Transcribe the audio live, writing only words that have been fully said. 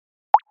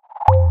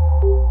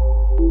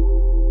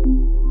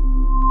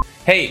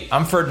Hey,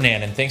 I'm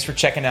Ferdinand, and thanks for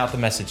checking out the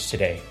message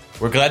today.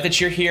 We're glad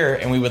that you're here,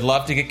 and we would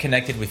love to get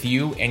connected with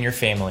you and your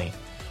family.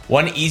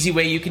 One easy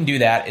way you can do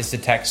that is to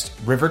text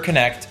River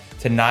Connect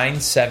to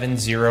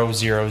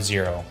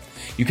 97000.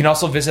 You can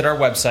also visit our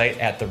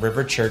website at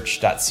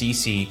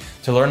theriverchurch.cc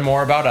to learn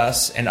more about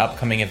us and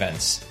upcoming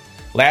events.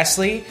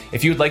 Lastly,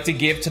 if you would like to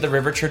give to the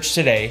River Church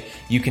today,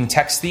 you can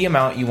text the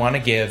amount you want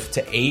to give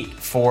to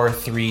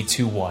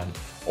 84321,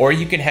 or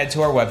you can head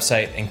to our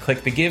website and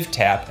click the Give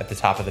tab at the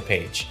top of the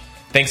page.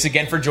 Thanks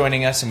again for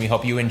joining us, and we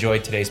hope you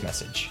enjoyed today's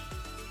message.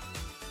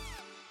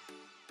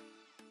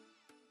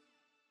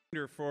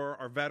 For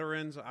our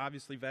veterans,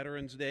 obviously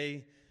Veterans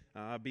Day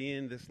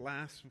being this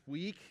last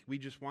week, we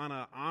just want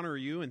to honor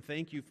you and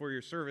thank you for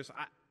your service.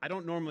 I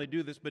don't normally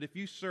do this, but if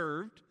you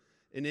served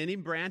in any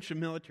branch of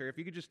military, if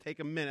you could just take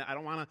a minute, I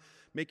don't want to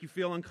make you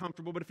feel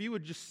uncomfortable, but if you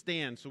would just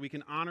stand so we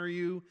can honor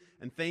you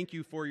and thank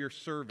you for your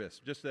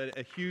service. Just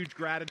a huge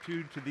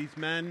gratitude to these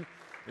men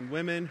and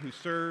women who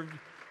served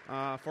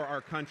for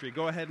our country.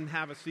 Go ahead and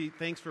have a seat.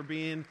 Thanks for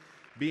being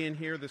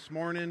here this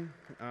morning.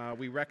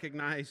 We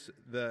recognize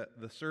the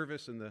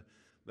service and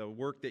the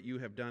work that you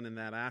have done in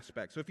that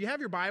aspect. So if you have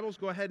your Bibles,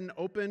 go ahead and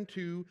open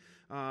to,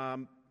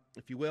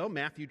 if you will,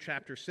 Matthew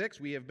chapter 6.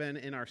 We have been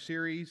in our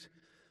series,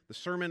 the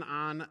Sermon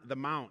on the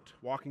Mount,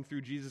 walking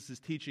through Jesus'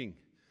 teaching.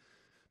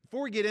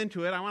 Before we get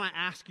into it, I want to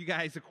ask you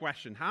guys a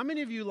question. How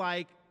many of you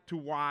like to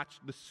watch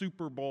the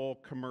Super Bowl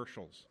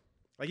commercials?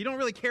 Like, you don't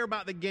really care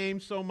about the game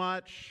so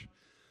much,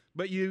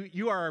 but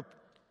you are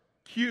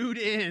cued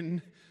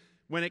in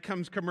when it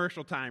comes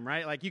commercial time,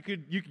 right? Like,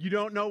 you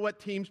don't know what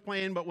team's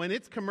playing, but when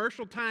it's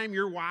commercial time,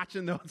 you're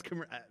watching those.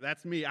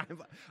 That's me.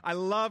 I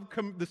love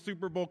the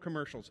Super Bowl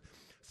commercials.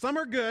 Some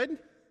are good,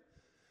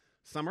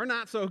 some are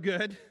not so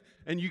good.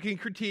 And you can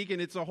critique,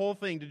 and it's a whole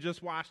thing to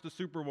just watch the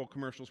Super Bowl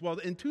commercials. Well,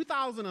 in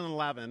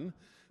 2011,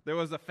 there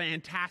was a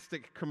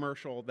fantastic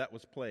commercial that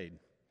was played.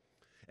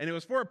 And it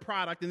was for a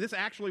product, and this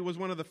actually was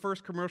one of the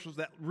first commercials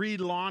that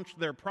relaunched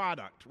their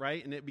product,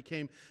 right? And it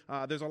became,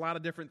 there's a lot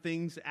of different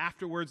things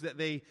afterwards that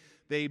they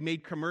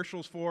made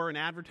commercials for and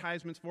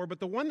advertisements for.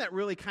 But the one that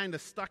really kind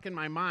of stuck in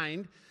my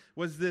mind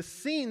was this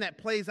scene that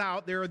plays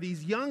out. There are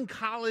these young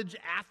college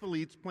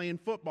athletes playing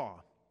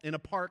football in a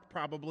park,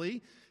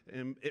 probably.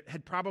 And it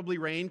had probably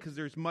rained because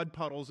there's mud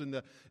puddles in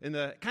the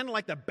kind of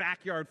like the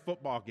backyard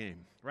football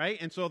game, right?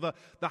 And so the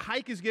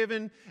hike is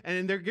given,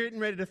 and they're getting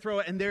ready to throw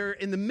it, and they're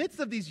in the midst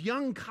of these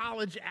young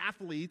college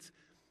athletes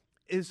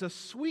is a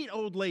sweet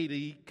old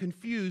lady,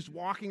 confused,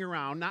 walking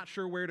around, not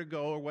sure where to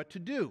go or what to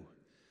do.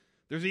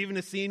 There's even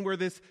a scene where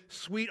this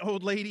sweet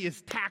old lady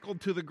is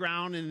tackled to the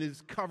ground and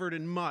is covered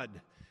in mud.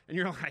 And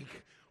you're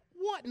like,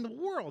 what in the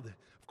world?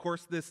 Of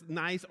course, this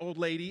nice old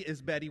lady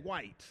is Betty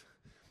White.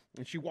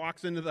 And she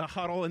walks into the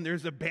huddle, and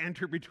there's a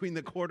banter between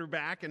the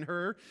quarterback and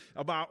her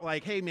about,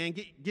 like, hey, man,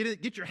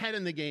 get your head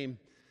in the game.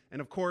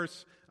 And, of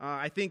course,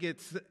 I think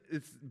it's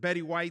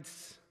Betty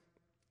White's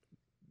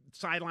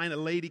sideline. A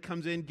lady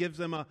comes in, gives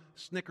them a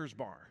Snickers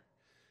bar.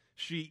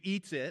 She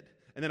eats it,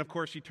 and then, of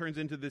course, she turns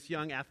into this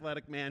young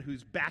athletic man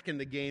who's back in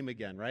the game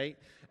again, right?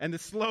 And the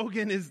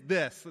slogan is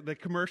this, the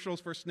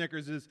commercials for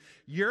Snickers is,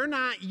 you're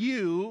not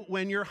you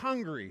when you're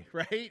hungry,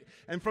 right?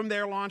 And from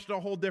there launched a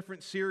whole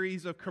different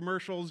series of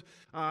commercials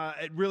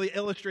really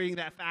illustrating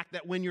that fact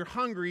that when you're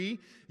hungry,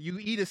 you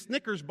eat a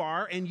Snickers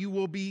bar and you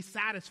will be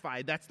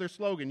satisfied. That's their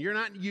slogan. You're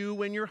not you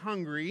when you're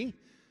hungry.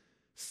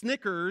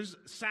 Snickers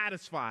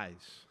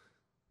satisfies.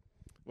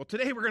 Well,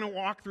 today we're going to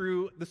walk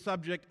through the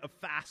subject of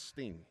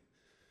fasting.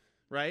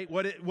 Right?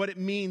 What it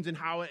means and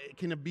how it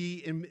can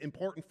be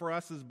important for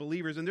us as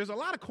believers. And there's a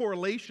lot of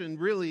correlation,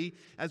 really,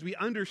 as we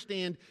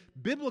understand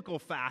biblical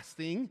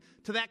fasting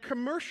to that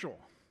commercial.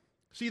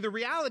 See, the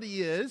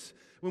reality is,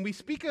 when we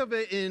speak of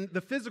it in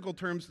the physical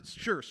terms,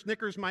 sure,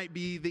 Snickers might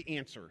be the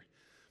answer.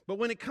 But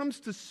when it comes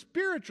to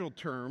spiritual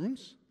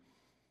terms,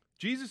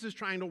 Jesus is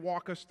trying to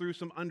walk us through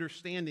some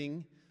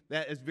understanding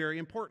that is very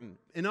important.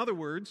 In other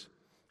words,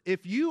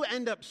 if you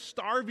end up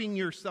starving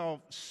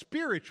yourself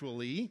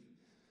spiritually,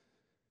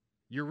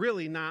 you're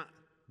really not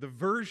the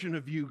version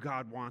of you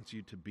God wants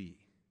you to be.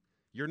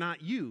 You're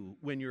not you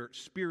when you're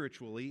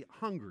spiritually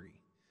hungry.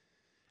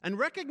 And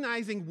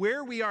recognizing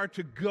where we are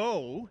to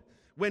go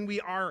when we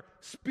are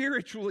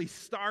spiritually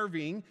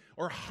starving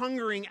or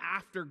hungering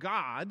after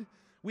God,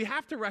 we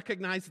have to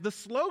recognize the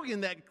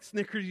slogan that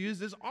Snickers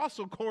uses is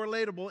also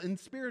correlatable in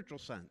spiritual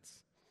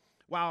sense.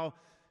 While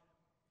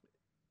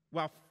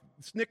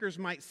Snickers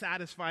might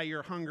satisfy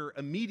your hunger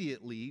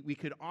immediately, we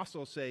could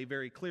also say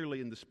very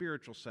clearly in the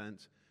spiritual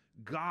sense,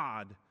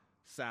 God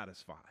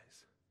satisfies,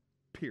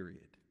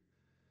 period,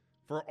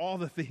 for all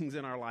the things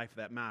in our life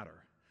that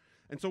matter.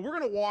 And so we're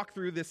going to walk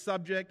through this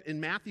subject in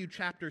Matthew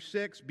chapter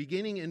 6,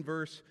 beginning in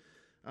verse,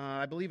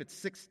 I believe it's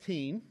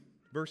 16,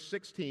 verse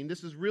 16.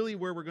 This is really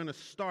where we're going to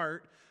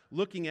start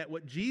looking at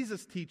what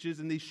Jesus teaches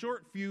in these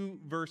short few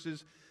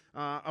verses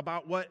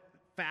about what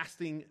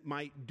fasting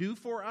might do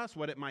for us,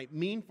 what it might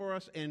mean for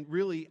us, and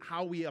really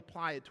how we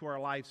apply it to our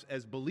lives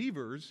as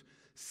believers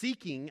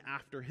seeking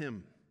after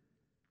Him,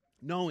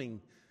 knowing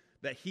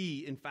that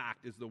He, in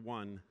fact, is the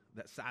one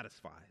that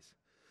satisfies.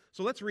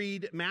 So let's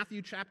read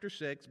Matthew chapter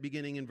 6,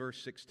 beginning in verse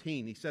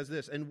 16. He says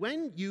this, "And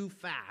when you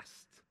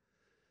fast,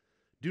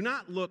 do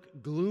not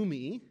look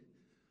gloomy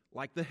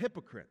like the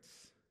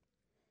hypocrites,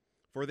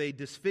 for they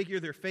disfigure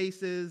their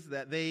faces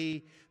that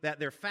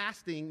their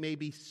fasting may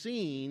be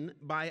seen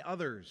by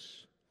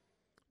others.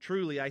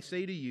 Truly, I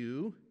say to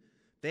you,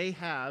 they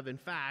have, in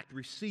fact,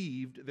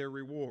 received their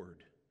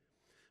reward.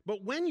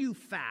 But when you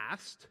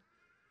fast,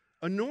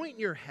 anoint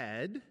your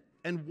head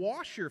and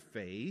wash your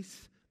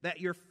face, that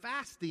your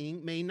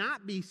fasting may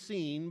not be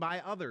seen by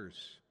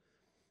others,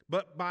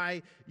 but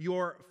by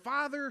your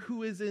Father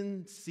who is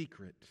in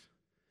secret.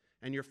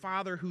 And your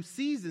Father who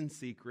sees in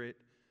secret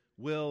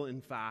will,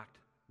 in fact,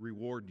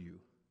 reward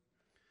you."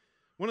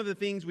 One of the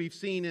things we've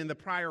seen in the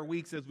prior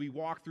weeks as we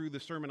walk through the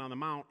Sermon on the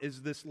Mount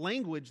is this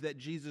language that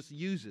Jesus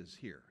uses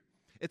here.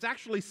 It's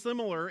actually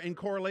similar in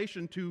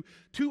correlation to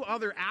two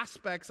other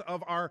aspects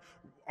of our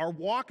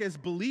walk as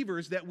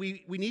believers that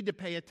we need to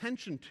pay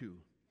attention to.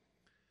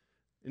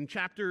 In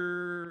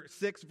chapter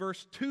 6,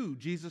 verse 2,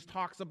 Jesus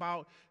talks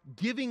about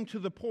giving to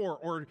the poor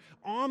or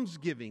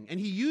almsgiving, and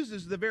he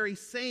uses the very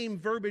same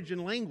verbiage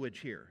and language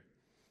here.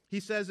 He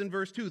says in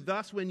verse 2,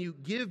 "Thus when you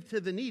give to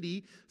the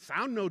needy,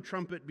 sound no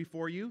trumpet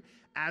before you,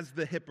 as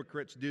the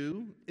hypocrites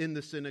do in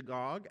the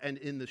synagogue and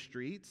in the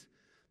streets,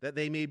 that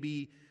they may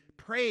be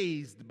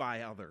praised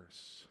by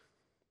others."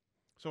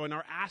 So in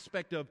our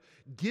aspect of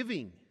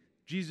giving,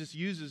 Jesus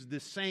uses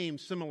this same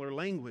similar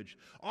language.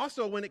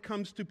 Also, when it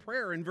comes to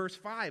prayer in verse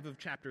 5 of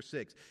chapter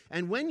 6,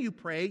 "And when you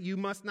pray, you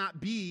must not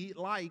be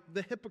like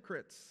the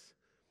hypocrites,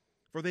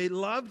 for they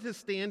love to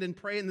stand and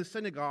pray in the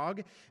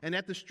synagogue and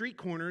at the street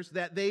corners,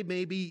 that they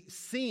may be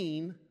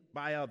seen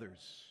by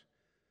others."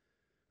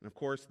 And of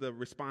course, the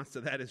response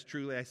to that is,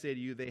 "Truly, I say to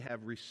you, they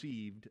have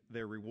received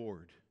their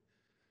reward."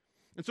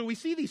 And so we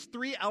see these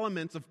three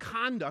elements of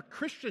conduct,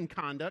 Christian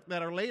conduct,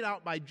 that are laid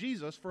out by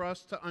Jesus for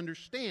us to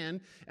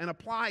understand and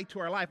apply to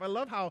our life. I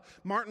love how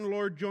Martin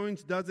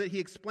Lloyd-Jones does it. He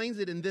explains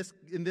it in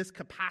this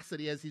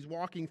capacity as he's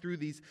walking through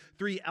these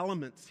three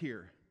elements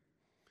here.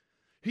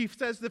 He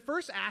says the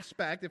first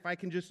aspect, if I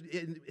can just,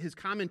 in his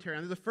commentary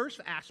on this, the first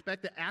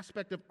aspect, the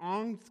aspect of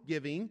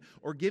almsgiving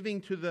or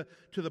giving to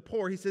the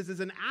poor, he says is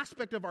an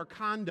aspect of our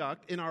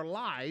conduct in our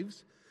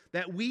lives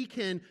that we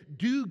can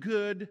do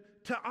good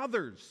to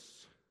others.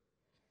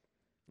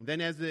 Then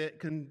as it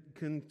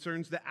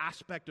concerns the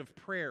aspect of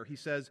prayer, he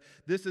says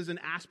this is an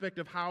aspect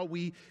of how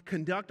we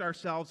conduct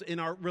ourselves in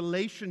our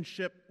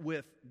relationship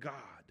with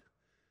God.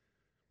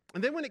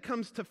 And then when it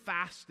comes to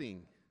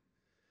fasting,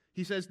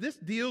 he says this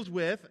deals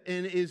with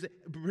and is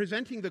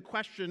presenting the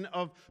question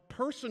of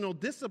personal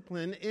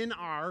discipline in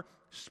our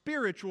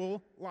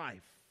spiritual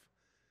life.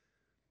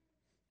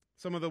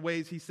 Some of the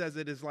ways he says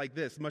it is like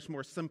this, much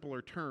more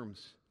simpler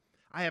terms.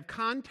 I have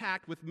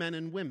contact with men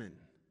and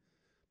women.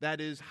 That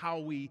is how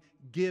we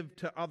give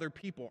to other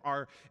people,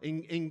 our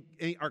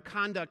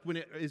conduct when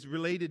it is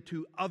related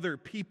to other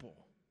people.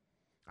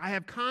 I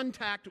have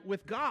contact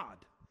with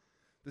God,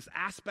 this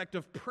aspect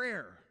of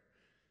prayer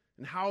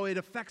and how it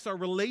affects our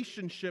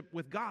relationship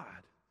with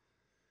God.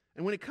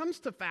 And when it comes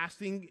to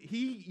fasting,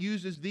 he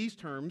uses these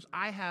terms,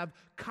 I have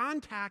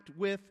contact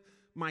with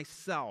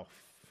myself,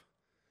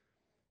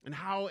 and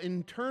how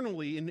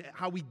internally and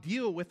how we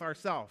deal with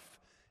ourselves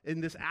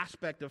in this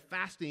aspect of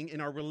fasting in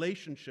our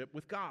relationship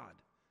with God.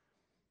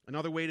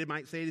 Another way to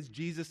might say it is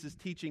Jesus is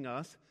teaching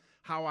us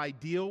how I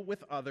deal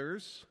with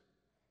others,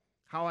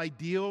 how I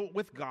deal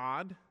with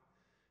God,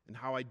 and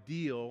how I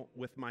deal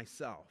with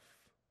myself.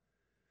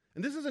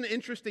 And this is an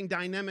interesting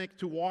dynamic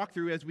to walk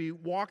through as we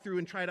walk through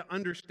and try to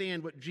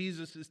understand what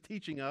Jesus is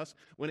teaching us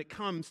when it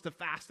comes to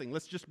fasting.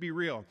 Let's just be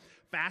real.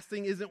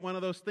 Fasting isn't one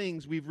of those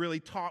things we've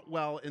really taught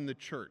well in the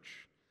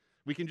church.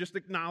 We can just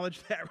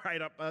acknowledge that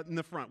right up in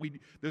the front.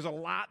 There's a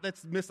lot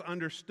that's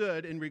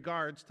misunderstood in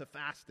regards to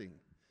fasting.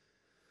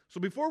 So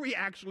before we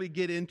actually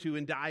get into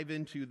and dive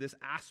into this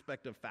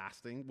aspect of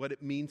fasting, what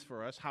it means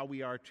for us, how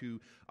we are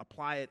to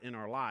apply it in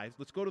our lives,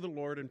 let's go to the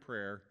Lord in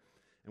prayer,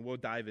 and we'll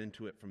dive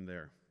into it from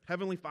there.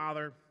 Heavenly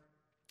Father,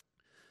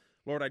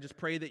 Lord, I just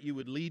pray that you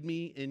would lead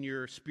me in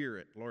your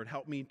spirit. Lord,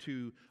 help me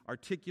to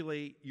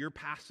articulate your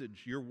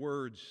passage, your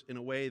words, in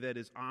a way that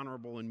is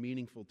honorable and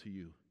meaningful to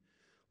you.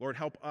 Lord,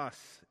 help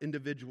us,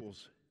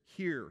 individuals,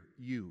 hear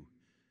you.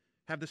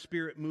 Have the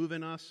Spirit move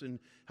in us and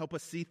help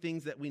us see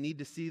things that we need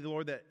to see,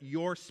 Lord, that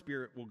your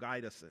Spirit will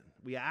guide us in.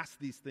 We ask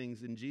these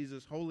things in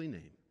Jesus' holy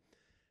name.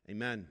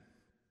 Amen.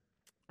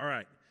 All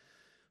right.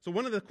 So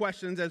one of the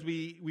questions as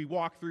we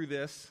walk through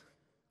this,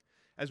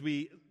 as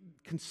we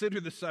consider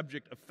the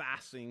subject of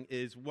fasting,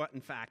 is what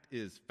in fact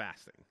is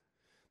fasting.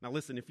 Now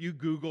listen, if you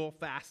Google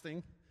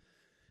fasting,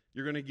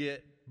 you're going to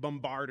get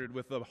bombarded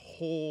with a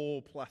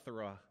whole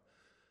plethora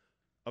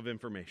of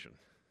information.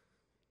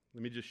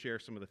 Let me just share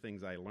some of the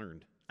things I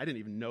learned. I didn't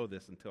even know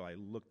this until I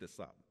looked this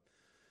up.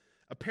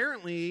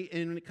 Apparently,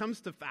 when it comes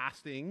to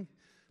fasting,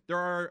 there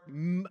are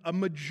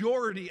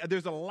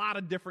there's a lot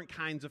of different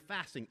kinds of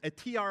fasting. A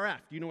TRF,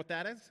 do you know what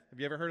that is? Have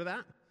you ever heard of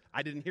that?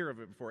 I didn't hear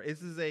of it before.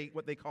 This is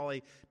what they call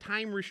a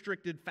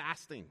time-restricted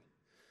fasting.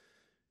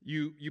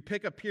 You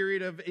pick a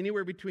period of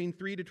anywhere between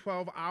 3 to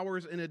 12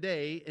 hours in a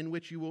day in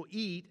which you will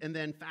eat and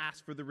then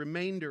fast for the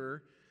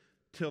remainder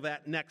till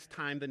that next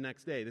time the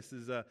next day. This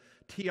is a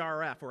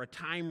TRF, or a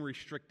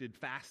time-restricted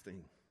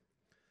fasting.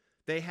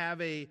 They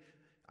have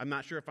I'm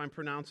not sure if I'm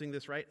pronouncing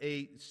this right,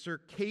 a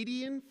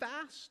circadian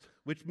fast,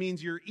 which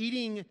means you're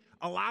eating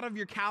a lot of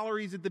your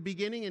calories at the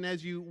beginning, and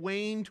as you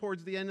wane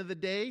towards the end of the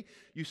day,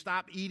 you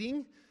stop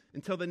eating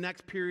until the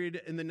next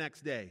period in the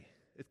next day.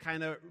 It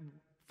kind of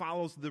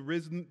follows the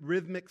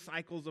rhythmic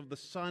cycles of the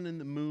sun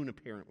and the moon,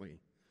 apparently.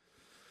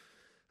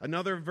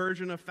 Another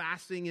version of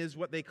fasting is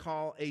what they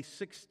call a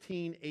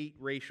 16-8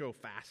 ratio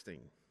fasting.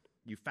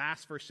 You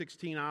fast for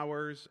 16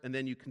 hours, and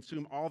then you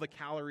consume all the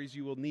calories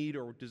you will need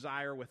or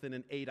desire within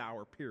an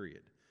 8-hour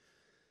period.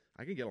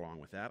 I could get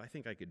along with that. I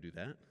think I could do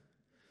that.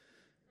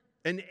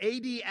 An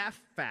ADF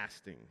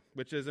fasting,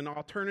 which is an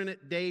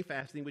alternate day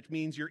fasting, which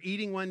means you're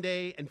eating one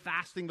day and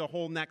fasting the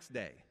whole next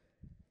day.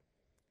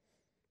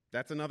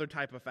 That's another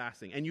type of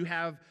fasting. And you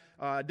have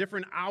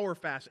different hour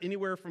fasts,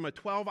 anywhere from a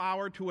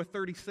 12-hour to a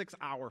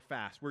 36-hour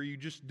fast, where you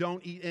just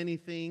don't eat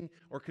anything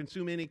or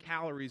consume any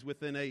calories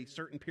within a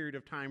certain period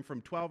of time,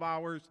 from 12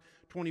 hours,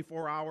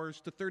 24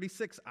 hours, to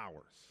 36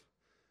 hours.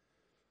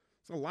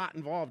 There's a lot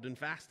involved in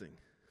fasting.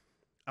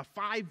 A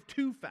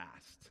 5-2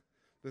 fast.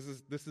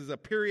 This is a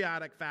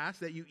periodic fast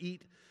that you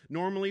eat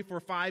normally for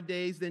 5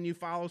 days, then you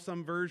follow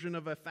some version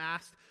of a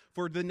fast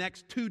for the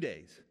next 2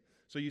 days.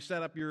 So you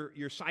set up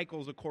your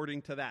cycles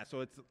according to that.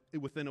 So it's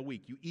within a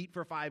week. You eat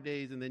for 5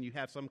 days, and then you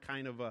have some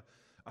kind of a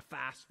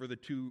fast for the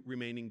 2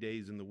 remaining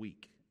days in the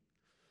week.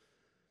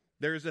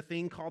 There's a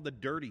thing called the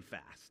dirty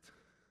fast.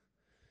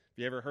 Have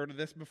you ever heard of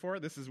this before?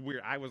 This is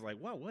weird. I was like,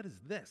 whoa, what is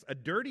this? A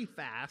dirty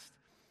fast,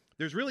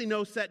 there's really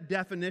no set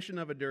definition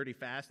of a dirty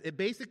fast. It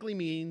basically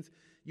means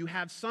you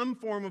have some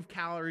form of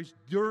calories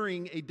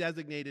during a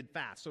designated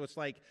fast. So it's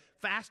like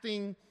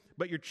fasting,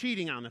 but you're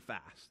cheating on the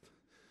fast.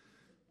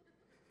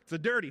 It's a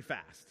dirty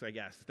fast, I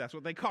guess. That's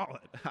what they call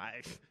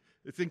it.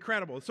 It's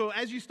incredible. So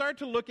as you start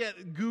to look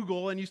at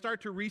Google and you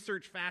start to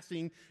research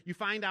fasting, you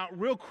find out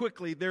real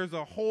quickly there's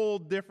a whole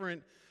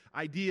different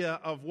idea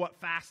of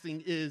what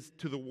fasting is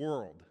to the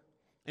world.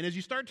 And as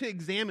you start to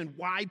examine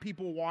why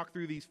people walk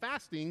through these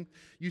fasting,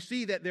 you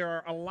see that there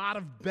are a lot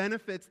of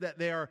benefits that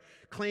they are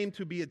claimed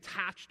to be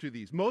attached to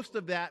these. Most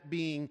of that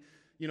being,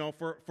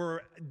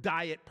 for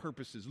diet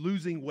purposes,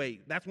 losing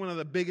weight. That's one of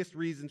the biggest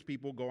reasons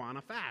people go on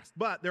a fast.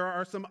 But there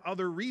are some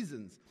other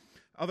reasons,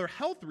 other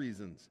health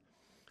reasons.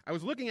 I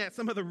was looking at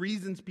some of the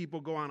reasons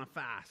people go on a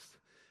fast.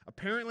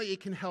 Apparently,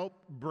 it can help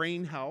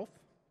brain health.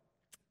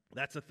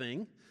 That's a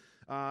thing.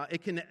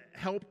 It can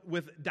help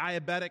with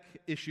diabetic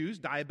issues,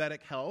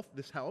 diabetic health.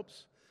 This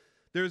helps.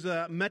 There's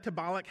a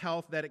metabolic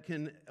health that it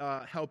can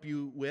help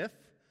you with.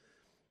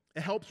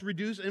 It helps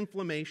reduce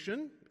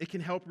inflammation. It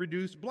can help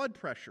reduce blood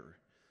pressure.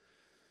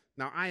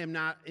 Now, I am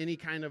not any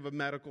kind of a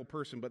medical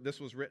person, but this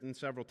was written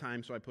several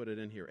times, so I put it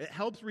in here. It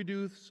helps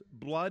reduce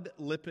blood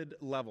lipid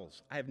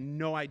levels. I have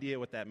no idea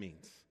what that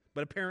means,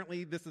 but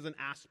apparently this is an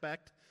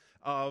aspect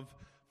of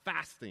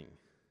fasting.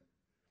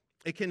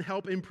 It can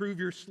help improve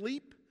your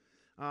sleep.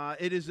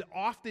 It is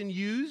often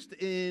used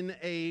in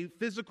a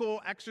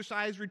physical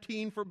exercise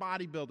routine for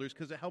bodybuilders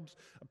because it helps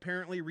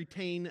apparently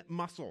retain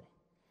muscle.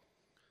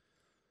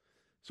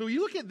 So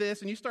you look at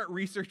this and you start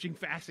researching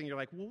fasting, you're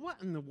like, well,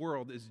 what in the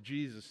world is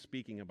Jesus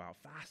speaking about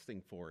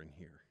fasting for in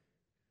here?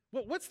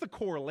 What's the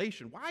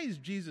correlation? Why is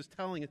Jesus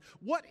telling us?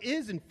 What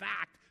is, in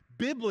fact,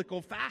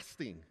 biblical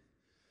fasting?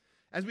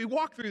 As we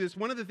walk through this,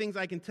 one of the things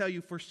I can tell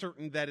you for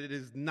certain that it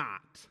is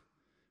not.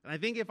 And I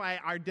think if I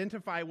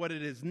identify what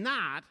it is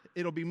not,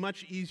 it'll be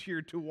much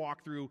easier to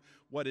walk through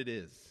what it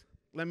is.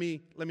 Let me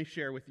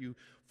share with you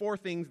 4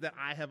 things that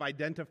I have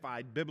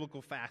identified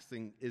biblical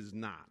fasting is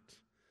not.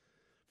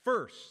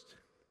 First,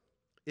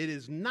 it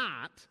is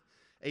not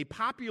a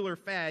popular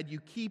fad you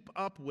keep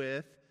up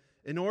with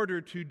in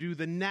order to do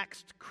the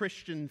next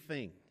Christian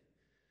thing.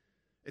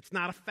 It's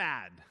not a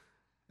fad.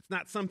 It's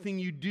not something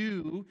you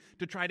do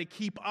to try to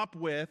keep up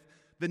with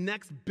the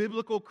next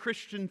biblical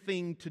Christian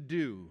thing to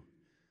do.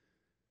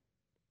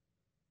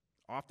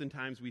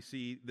 Oftentimes we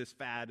see this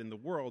fad in the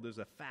world as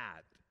a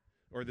fad,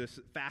 or this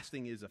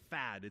fasting is a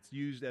fad. It's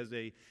used as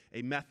a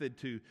method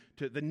to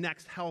the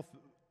next health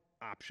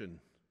option.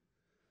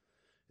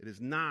 It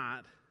is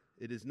not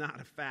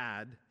a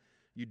fad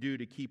you do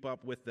to keep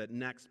up with the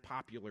next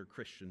popular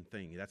Christian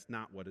thing. That's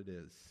not what it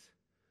is.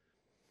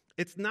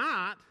 It's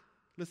not,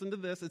 listen to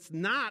this, it's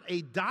not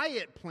a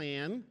diet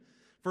plan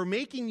for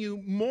making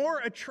you more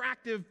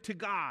attractive to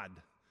God.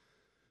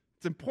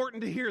 It's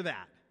important to hear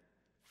that.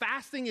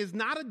 Fasting is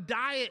not a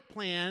diet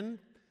plan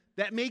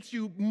that makes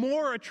you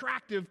more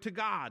attractive to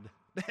God.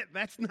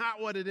 That's not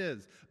what it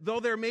is. Though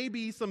there may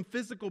be some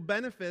physical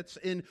benefits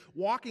in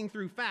walking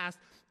through fast,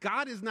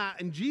 God is not,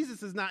 and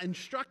Jesus is not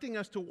instructing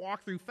us to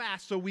walk through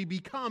fast so we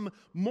become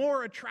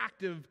more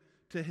attractive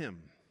to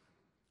Him.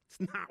 It's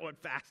not what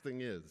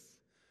fasting is.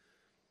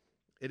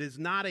 It is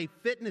not a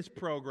fitness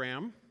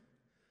program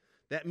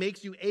that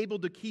makes you able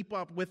to keep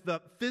up with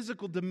the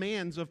physical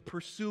demands of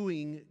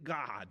pursuing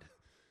God.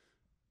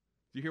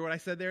 Do you hear what I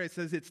said there? It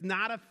says it's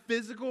not a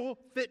physical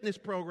fitness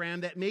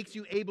program that makes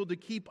you able to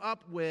keep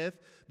up with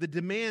the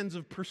demands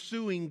of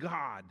pursuing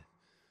God.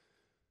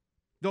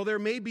 Though there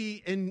may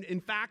be, in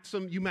fact,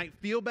 you might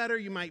feel better,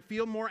 you might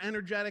feel more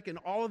energetic, and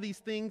all of these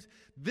things.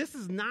 This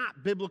is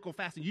not biblical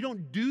fasting. You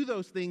don't do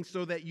those things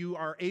so that you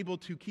are able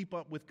to keep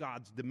up with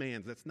God's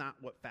demands. That's not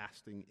what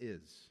fasting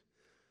is.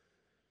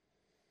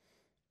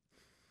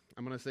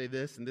 I'm going to say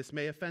this, and this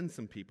may offend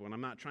some people, and I'm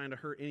not trying to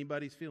hurt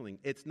anybody's feeling.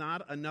 It's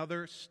not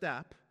another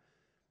step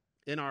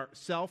in our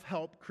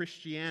self-help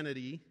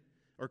Christianity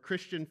or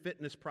Christian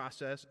fitness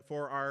process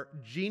for our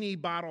genie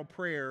bottle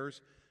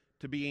prayers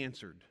to be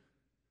answered.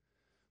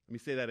 Let me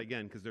say that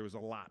again because there was a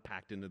lot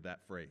packed into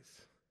that phrase.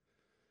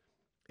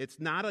 It's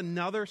not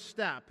another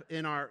step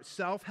in our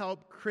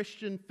self-help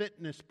Christian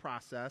fitness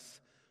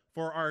process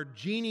for our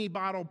genie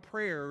bottle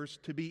prayers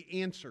to be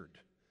answered.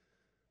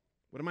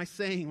 What am I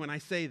saying when I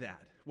say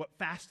that? What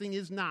fasting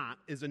is not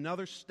is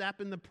another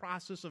step in the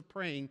process of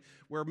praying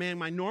where, man,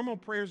 my normal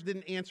prayers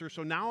didn't answer,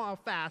 so now I'll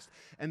fast,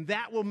 and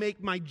that will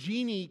make my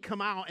genie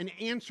come out and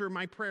answer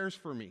my prayers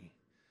for me.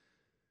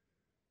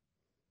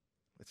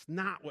 It's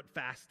not what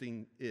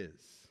fasting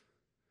is.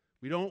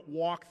 We don't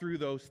walk through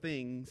those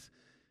things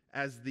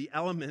as the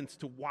elements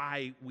to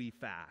why we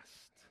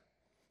fast.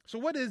 So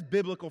what does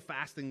biblical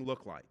fasting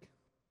look like?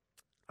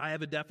 I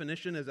have a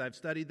definition as I've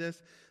studied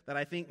this that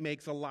I think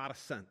makes a lot of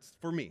sense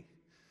for me.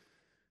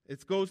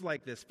 It goes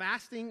like this.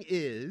 Fasting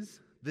is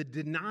the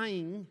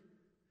denying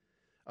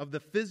of the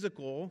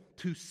physical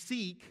to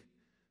seek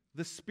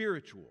the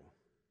spiritual.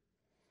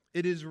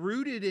 It is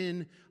rooted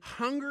in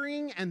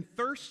hungering and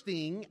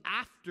thirsting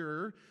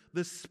after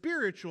the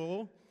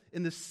spiritual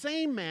in the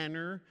same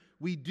manner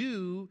we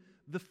do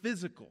the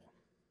physical.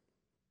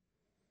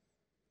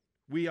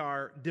 We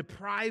are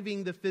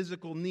depriving the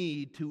physical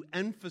need to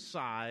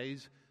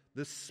emphasize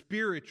the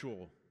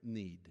spiritual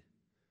need.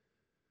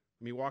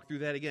 Let me walk through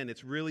that again.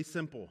 It's really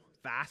simple.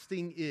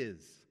 Fasting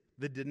is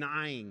the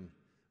denying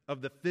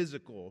of the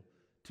physical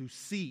to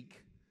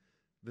seek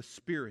the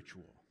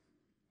spiritual.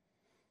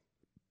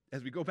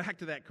 As we go back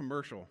to that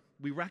commercial,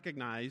 we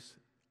recognize,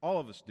 all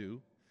of us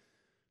do,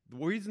 the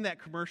reason that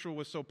commercial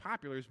was so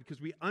popular is because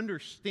we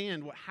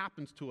understand what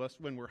happens to us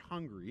when we're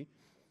hungry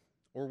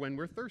or when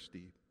we're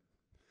thirsty.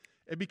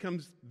 It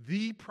becomes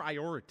the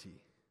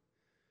priority.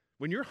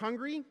 When you're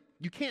hungry,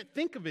 you can't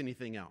think of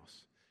anything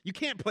else. You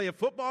can't play a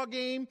football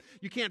game.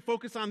 You can't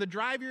focus on the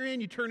drive you're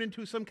in. You turn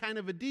into some kind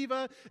of a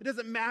diva. It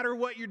doesn't matter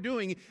what you're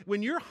doing.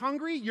 When you're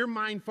hungry, your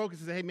mind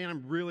focuses, hey, man,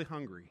 I'm really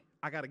hungry.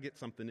 I got to get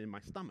something in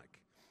my stomach.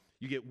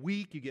 You get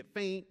weak. You get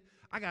faint.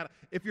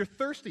 If you're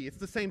thirsty, it's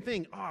the same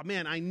thing. Oh,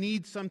 man, I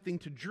need something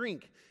to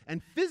drink.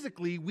 And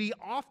physically, we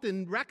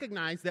often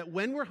recognize that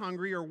when we're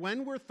hungry or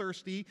when we're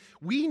thirsty,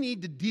 we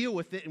need to deal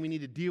with it, and we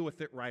need to deal with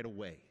it right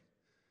away.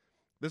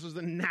 This is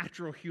a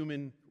natural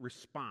human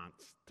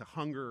response to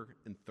hunger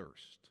and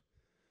thirst.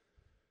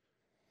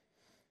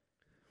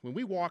 When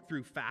we walk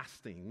through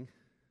fasting,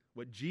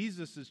 what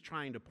Jesus is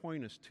trying to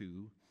point us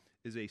to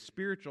is a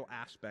spiritual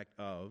aspect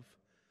of,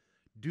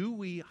 do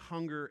we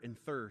hunger and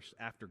thirst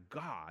after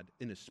God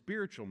in a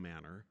spiritual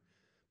manner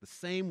the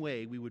same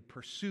way we would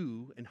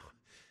pursue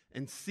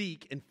and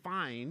seek and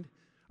find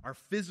our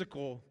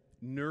physical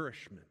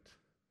nourishment?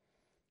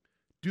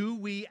 Do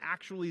we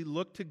actually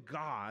look to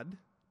God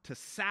to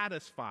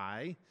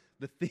satisfy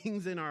the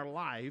things in our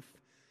life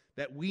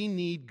that we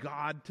need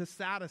God to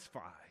satisfy?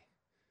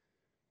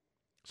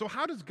 So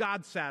how does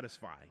God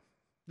satisfy?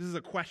 This is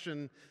a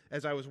question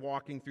as I was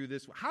walking through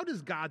this. How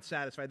does God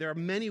satisfy? There are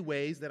many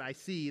ways that I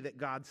see that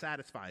God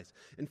satisfies.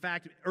 In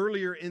fact,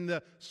 earlier in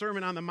the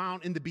Sermon on the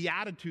Mount, in the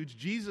Beatitudes,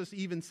 Jesus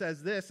even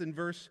says this in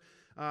verse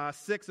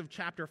 6 of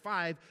chapter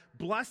 5,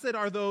 "Blessed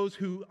are those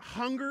who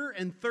hunger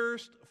and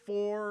thirst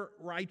for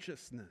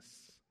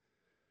righteousness,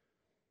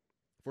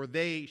 for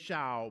they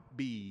shall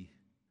be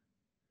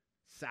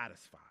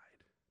satisfied."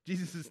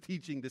 Jesus is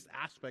teaching this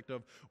aspect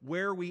of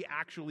where we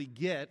actually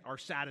get our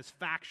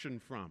satisfaction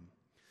from.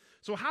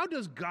 So how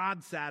does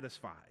God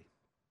satisfy?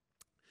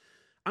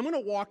 I'm going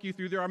to walk you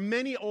through. There are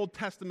many Old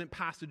Testament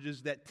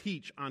passages that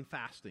teach on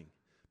fasting,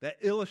 that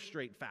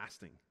illustrate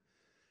fasting.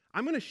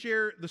 I'm going to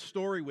share the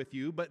story with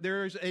you, but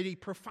there's a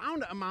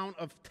profound amount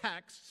of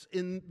texts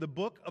in the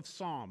book of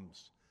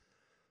Psalms.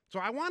 So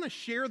I want to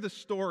share the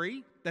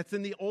story that's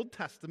in the Old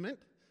Testament,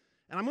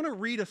 and I'm going to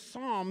read a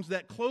Psalms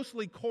that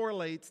closely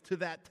correlates to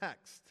that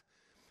text.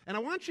 And I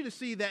want you to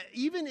see that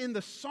even in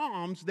the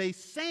Psalms, they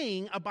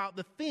sang about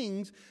the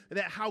things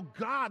that how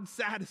God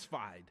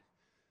satisfied.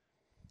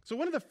 So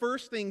one of the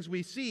first things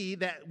we see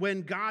that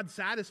when God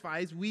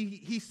satisfies,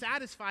 He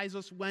satisfies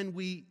us when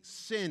we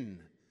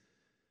sin.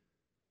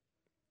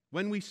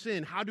 When we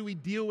sin, how do we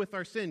deal with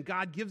our sin?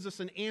 God gives us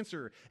an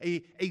answer,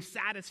 a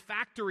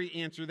satisfactory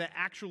answer that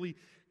actually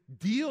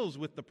deals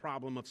with the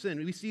problem of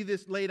sin. We see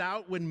this laid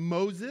out when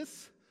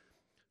Moses,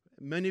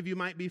 many of you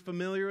might be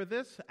familiar with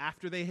this,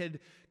 after they had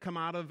come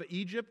out of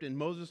Egypt and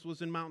Moses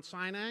was in Mount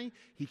Sinai,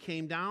 he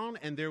came down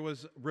and there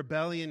was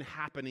rebellion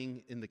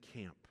happening in the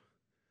camp.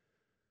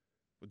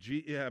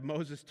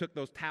 Moses took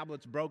those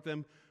tablets, broke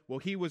them. Well,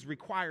 he was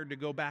required to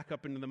go back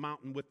up into the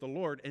mountain with the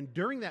Lord. And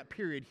during that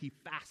period, he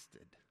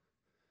fasted.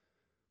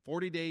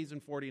 40 days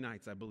and 40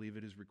 nights, I believe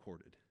it is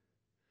recorded.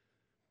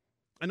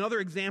 Another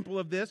example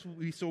of this,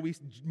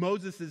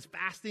 Moses is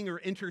fasting or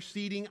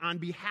interceding on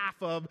behalf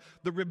of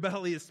the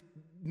rebellious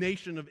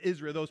nation of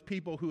Israel, those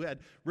people who had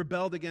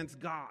rebelled against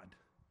God.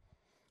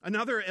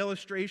 Another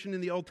illustration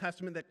in the Old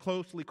Testament that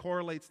closely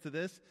correlates to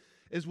this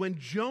is when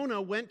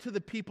Jonah went to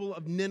the people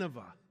of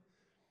Nineveh.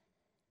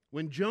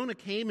 When Jonah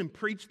came and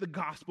preached the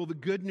gospel, the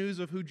good news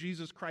of who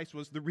Jesus Christ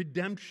was, the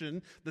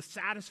redemption, the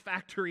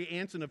satisfactory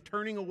answer of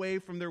turning away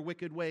from their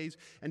wicked ways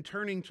and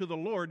turning to the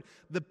Lord,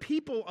 the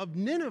people of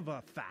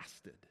Nineveh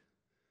fasted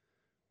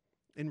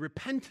in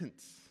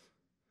repentance.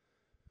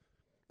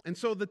 And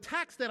so the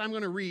text that I'm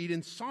going to read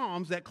in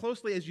Psalms, that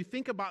closely as you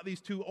think about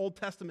these two Old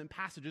Testament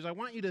passages, I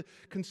want you to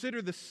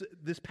consider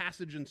this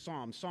passage in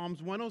Psalms.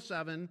 Psalms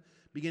 107,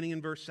 beginning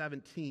in verse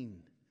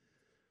 17.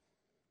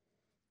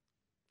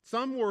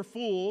 Some were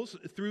fools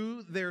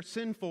through their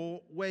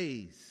sinful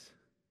ways,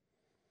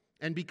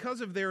 and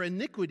because of their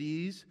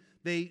iniquities,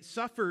 they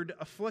suffered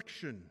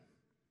affliction.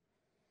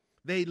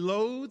 They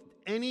loathed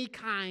any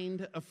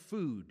kind of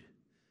food,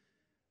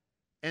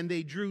 and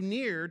they drew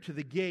near to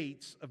the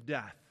gates of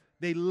death.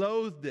 They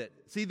loathed it.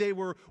 See, they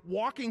were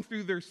walking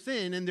through their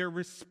sin, and their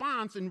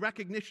response in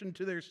recognition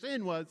to their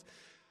sin was,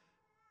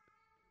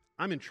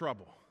 I'm in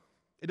trouble.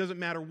 It doesn't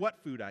matter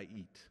what food I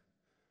eat.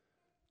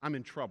 I'm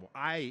in trouble.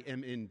 I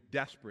am in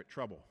desperate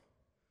trouble.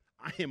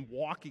 I am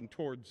walking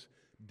towards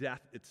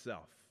death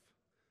itself.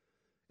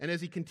 And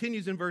as he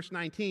continues in verse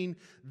 19,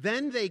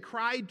 then they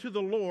cried to the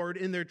Lord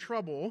in their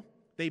trouble.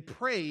 They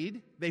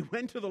prayed. They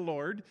went to the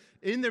Lord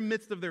in the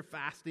midst of their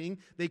fasting.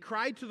 They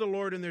cried to the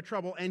Lord in their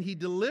trouble, and he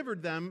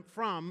delivered them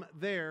from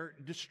their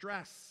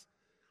distress.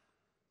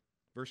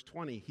 Verse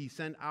 20, he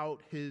sent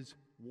out his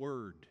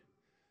word.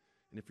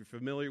 And if you're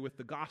familiar with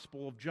the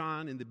Gospel of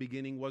John, in the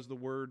beginning was the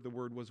Word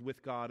was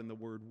with God, and the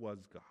Word was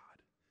God.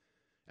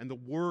 And the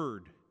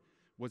Word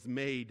was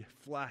made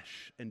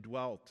flesh and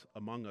dwelt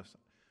among us.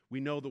 We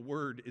know the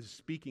Word is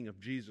speaking of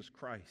Jesus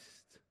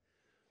Christ.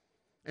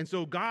 And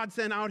so God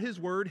sent out his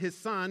Word, his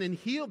Son, and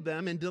healed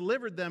them and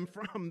delivered them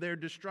from their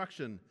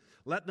destruction.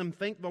 Let them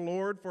thank the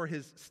Lord for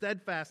his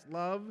steadfast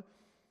love,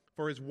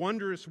 for his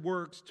wondrous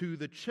works to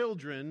the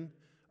children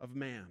of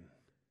man.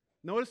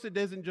 Notice it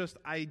doesn't just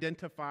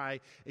identify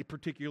a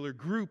particular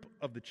group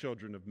of the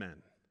children of men.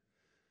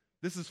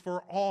 This is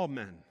for all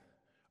men,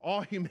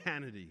 all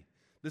humanity.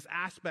 This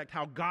aspect,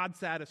 how God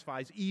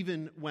satisfies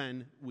even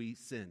when we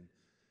sin.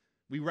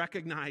 We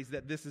recognize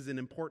that this is an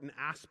important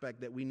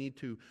aspect that we need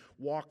to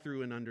walk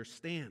through and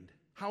understand.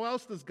 How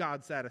else does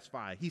God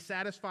satisfy? He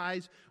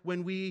satisfies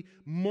when we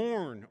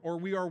mourn or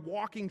we are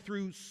walking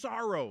through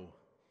sorrow,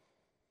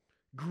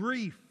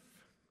 grief.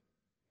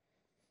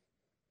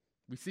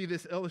 We see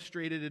this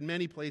illustrated in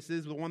many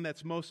places. The one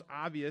that's most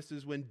obvious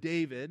is when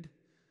David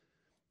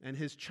and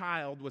his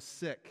child was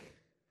sick.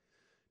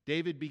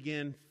 David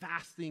began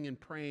fasting and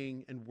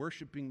praying and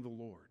worshiping the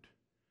Lord.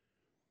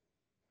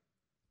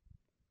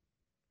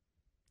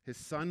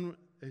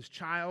 His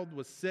child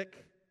was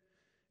sick,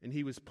 and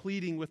he was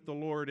pleading with the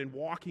Lord and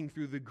walking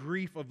through the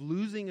grief of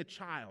losing a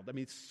child. I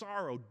mean,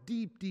 sorrow,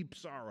 deep, deep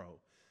sorrow.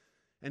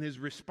 And his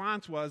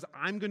response was,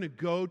 I'm going to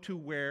go to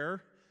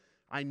where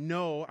I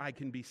know I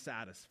can be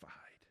satisfied.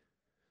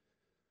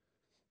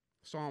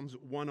 Psalms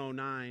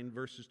 109,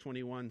 verses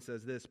 21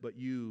 says this, but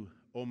you,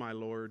 O my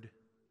Lord,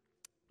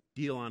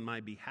 deal on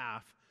my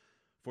behalf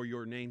for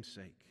your name's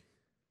sake.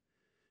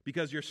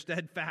 Because your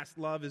steadfast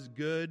love is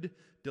good,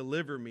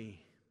 deliver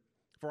me.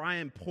 For I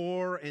am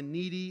poor and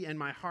needy, and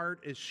my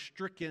heart is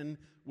stricken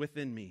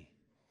within me.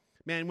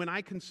 Man, when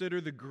I consider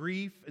the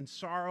grief and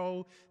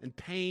sorrow and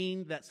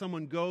pain that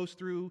someone goes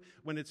through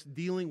when it's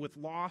dealing with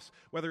loss,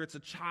 whether it's a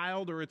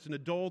child or it's an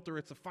adult or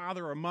it's a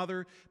father or a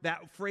mother,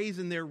 that phrase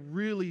in there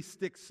really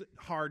sticks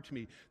hard to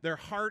me. Their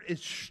heart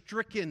is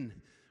stricken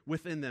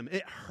within them.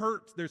 It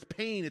hurts. There's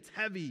pain. It's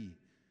heavy.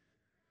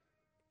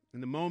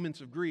 In the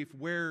moments of grief,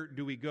 where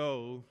do we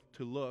go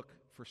to look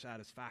for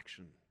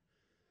satisfaction?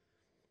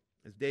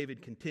 As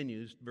David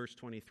continues, verse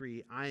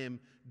 23, I am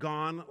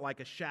gone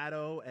like a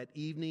shadow at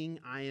evening.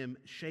 I am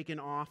shaken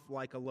off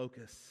like a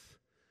locust.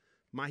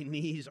 My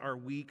knees are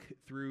weak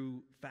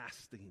through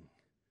fasting.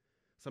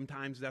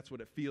 Sometimes that's what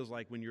it feels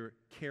like when you're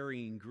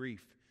carrying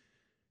grief.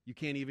 You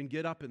can't even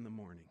get up in the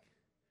morning.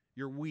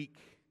 You're weak.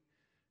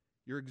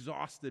 You're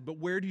exhausted. But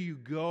where do you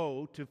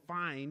go to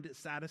find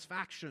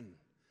satisfaction?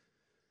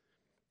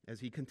 As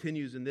he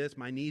continues in this,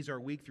 my knees are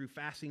weak through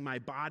fasting. My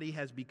body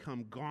has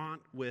become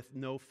gaunt with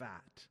no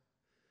fat.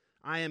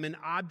 I am an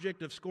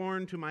object of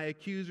scorn to my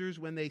accusers.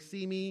 When they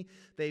see me,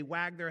 they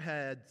wag their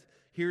heads.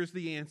 Here's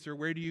the answer.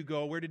 Where do you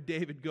go? Where did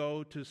David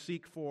go to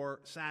seek for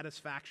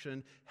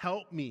satisfaction?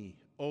 Help me,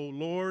 O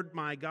Lord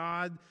my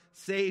God.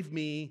 Save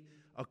me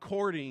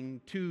according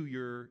to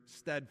your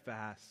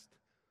steadfast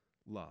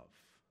love.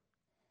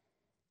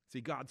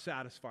 See, God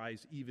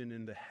satisfies even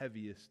in the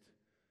heaviest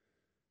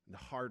and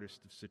the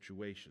hardest of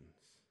situations.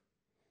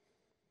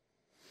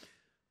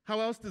 How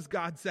else does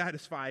God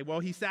satisfy? Well,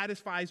 he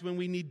satisfies when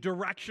we need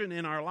direction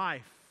in our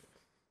life.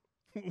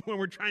 When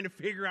we're trying to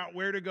figure out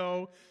where to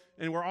go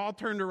and we're all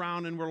turned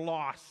around and we're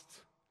lost.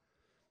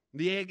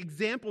 The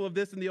example of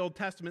this in the Old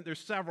Testament, there's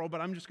several,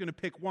 but I'm just going to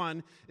pick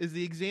one, is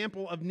the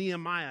example of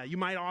Nehemiah. You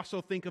might also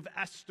think of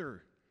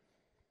Esther.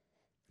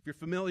 If you're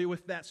familiar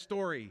with that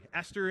story,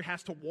 Esther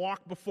has to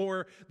walk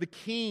before the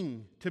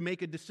king to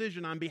make a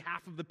decision on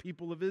behalf of the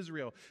people of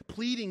Israel,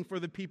 pleading for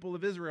the people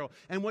of Israel.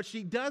 And what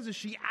she does is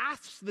she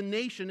asks the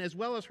nation, as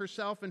well as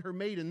herself and her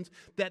maidens,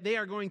 that they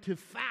are going to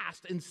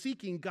fast in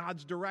seeking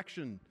God's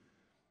direction.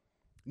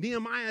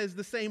 Nehemiah is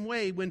the same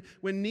way. When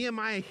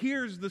Nehemiah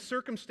hears the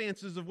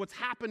circumstances of what's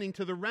happening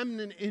to the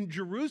remnant in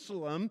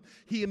Jerusalem,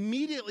 he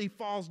immediately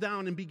falls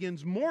down and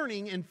begins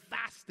mourning and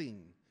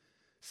fasting,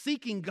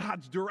 seeking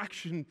God's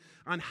direction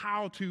on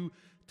how to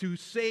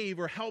save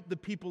or help the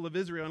people of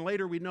Israel. And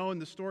later we know in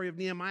the story of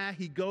Nehemiah,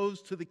 he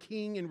goes to the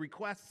king and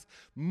requests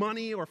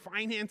money or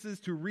finances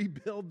to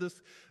rebuild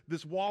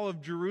this wall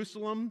of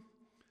Jerusalem.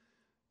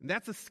 And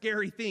that's a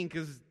scary thing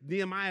because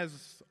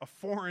Nehemiah's a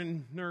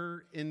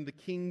foreigner in the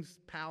king's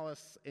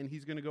palace, and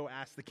he's going to go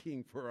ask the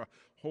king for a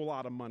whole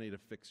lot of money to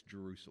fix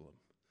Jerusalem.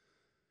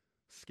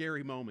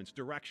 Scary moments,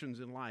 directions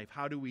in life.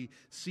 How do we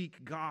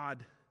seek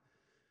God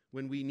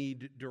when we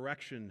need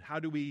direction? How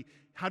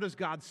does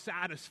God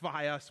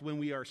satisfy us when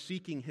we are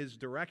seeking his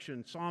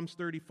direction? Psalms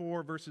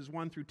 34 verses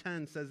 1 through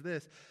 10 says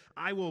this: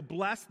 I will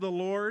bless the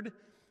Lord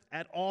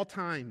at all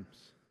times,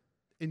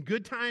 in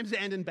good times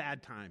and in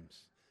bad times.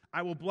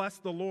 I will bless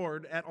the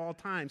Lord at all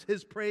times.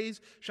 His praise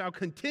shall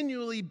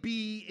continually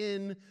be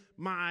in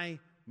my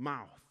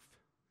mouth.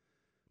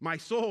 My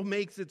soul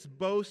makes its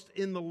boast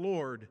in the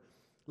Lord.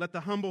 Let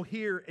the humble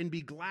hear and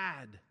be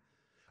glad.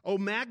 Oh,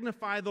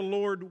 magnify the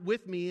Lord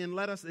with me, and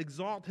let us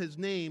exalt his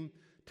name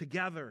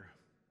together.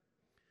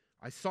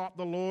 I sought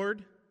the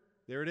Lord.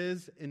 There it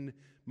is, in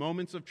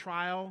moments of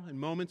trial and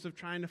moments of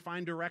trying to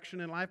find direction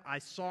in life. I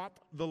sought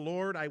the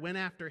Lord. I went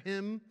after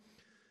him.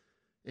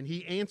 And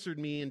he answered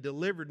me and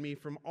delivered me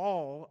from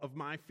all of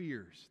my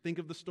fears. Think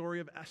of the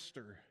story of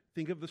Esther.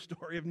 Think of the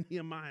story of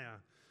Nehemiah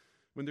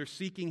when they're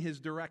seeking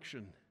his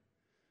direction.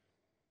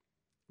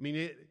 I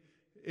mean,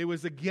 it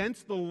was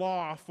against the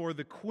law for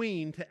the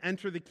queen to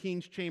enter the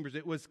king's chambers.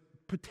 It was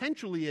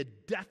potentially a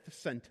death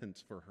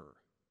sentence for her.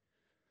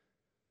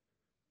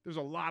 There's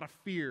a lot of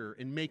fear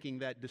in making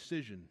that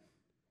decision.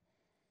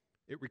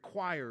 It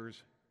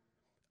requires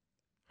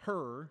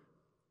her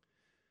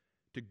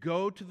to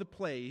go to the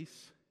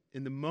place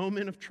in the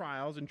moment of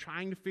trials and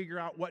trying to figure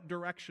out what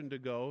direction to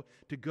go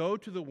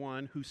to the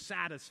one who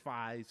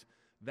satisfies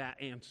that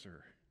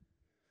answer.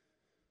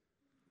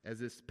 As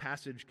this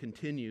passage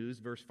continues,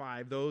 verse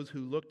 5, those who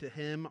look to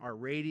him are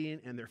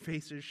radiant, and their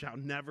faces shall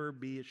never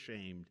be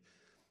ashamed.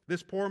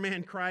 This poor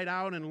man cried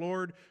out, and the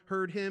Lord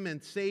heard him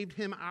and saved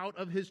him out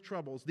of his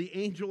troubles. The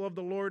angel of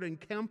the Lord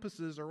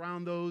encompasses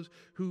around those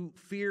who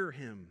fear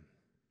him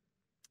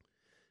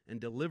and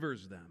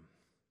delivers them.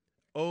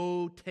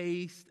 Oh,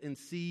 taste and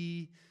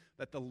see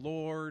that the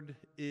Lord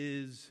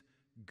is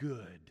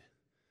good.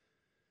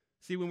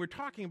 See, when we're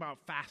talking about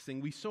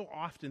fasting, we so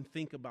often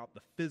think about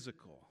the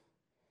physical.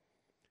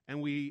 And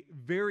we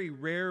very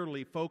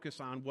rarely focus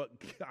on what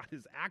God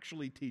is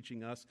actually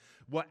teaching us,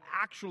 what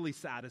actually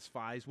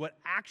satisfies, what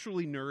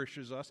actually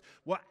nourishes us,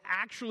 what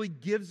actually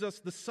gives us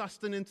the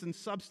sustenance and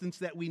substance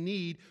that we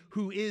need,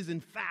 who is,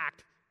 in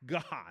fact,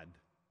 God.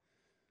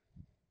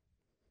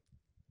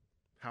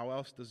 How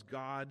else does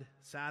God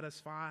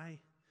satisfy?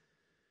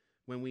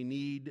 When we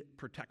need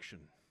protection.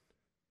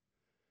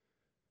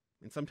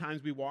 And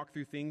sometimes we walk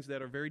through things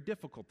that are very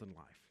difficult in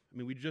life. I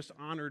mean, we just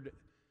honored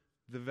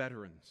the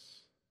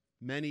veterans.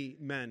 Many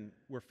men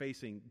were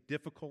facing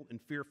difficult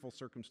and fearful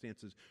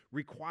circumstances,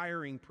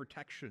 requiring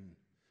protection.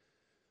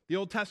 The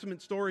Old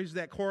Testament stories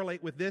that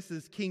correlate with this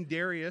is King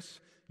Darius.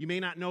 You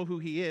may not know who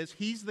he is.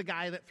 He's the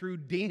guy that threw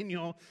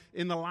Daniel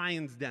in the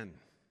lion's den.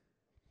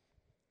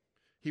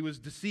 He was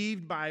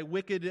deceived by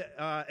wicked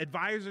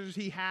advisors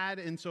he had,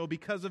 and so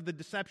because of the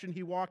deception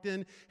he walked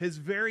in, his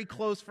very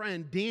close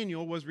friend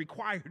Daniel was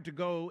required to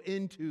go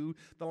into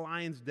the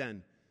lion's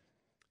den.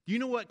 Do you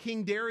know what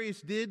King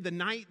Darius did the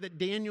night that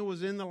Daniel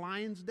was in the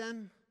lion's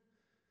den?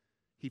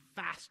 He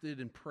fasted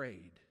and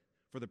prayed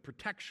for the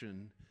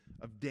protection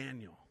of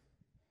Daniel.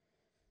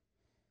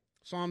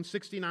 Psalm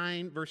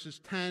 69, verses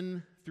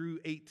 10 through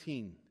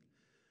 18.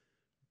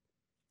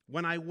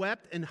 When I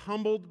wept and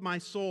humbled my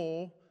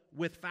soul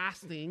with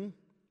fasting,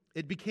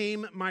 it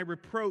became my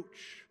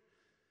reproach.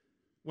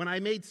 When I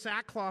made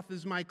sackcloth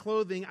as my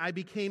clothing, I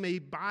became a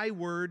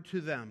byword to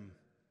them.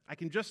 I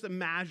can just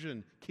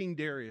imagine King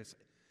Darius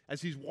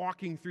as he's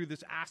walking through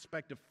this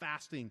aspect of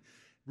fasting,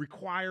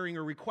 requiring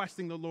or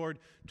requesting the Lord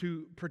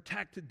to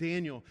protect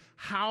Daniel,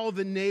 how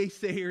the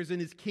naysayers in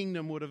his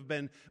kingdom would have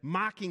been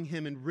mocking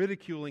him and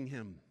ridiculing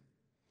him.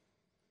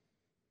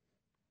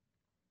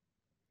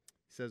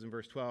 He says in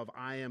verse 12,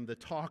 I am the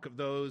talk of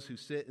those who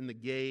sit in the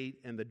gate,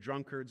 and the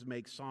drunkards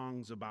make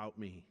songs about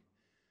me.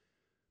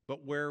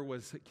 But where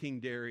was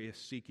King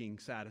Darius seeking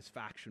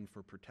satisfaction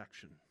for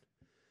protection?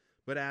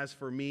 But as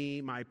for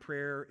me, my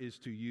prayer is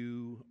to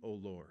you, O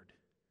Lord.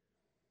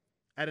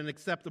 At an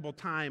acceptable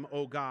time,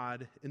 O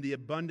God, in the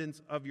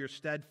abundance of your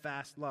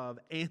steadfast love,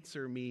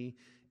 answer me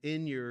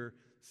in your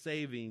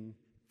saving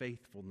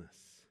faithfulness.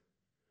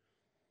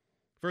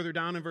 Further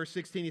down in verse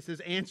 16, he says,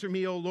 answer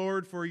me, O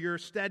Lord, for your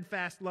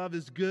steadfast love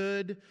is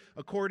good.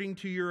 According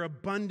to your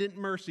abundant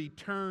mercy,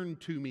 turn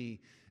to me.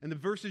 And the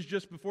verses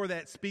just before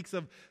that speaks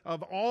of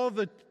all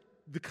the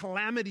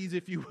calamities,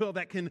 if you will,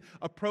 that can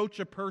approach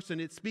a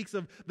person. It speaks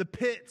of the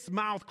pit's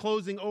mouth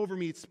closing over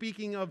me. It's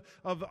speaking of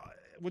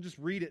we'll just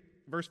read it.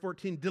 Verse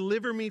 14,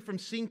 deliver me from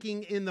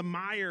sinking in the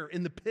mire,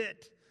 in the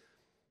pit.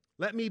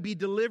 Let me be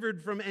delivered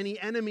from any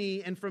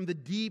enemy and from the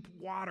deep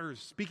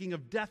waters. Speaking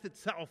of death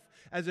itself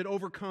as it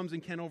overcomes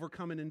and can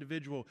overcome an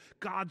individual.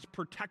 God's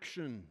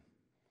protection.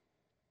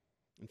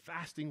 And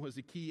fasting was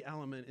a key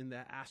element in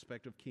that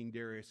aspect of King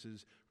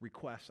Darius's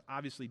request.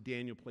 Obviously,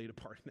 Daniel played a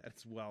part in that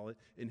as well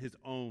in his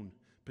own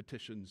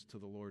petitions to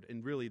the Lord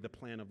and really the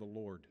plan of the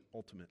Lord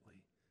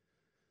ultimately.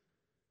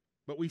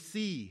 But we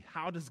see,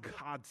 how does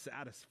God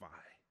satisfy?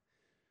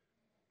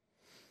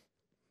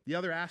 The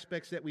other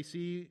aspects that we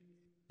see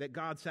that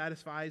God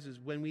satisfies is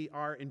when we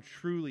are and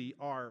truly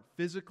are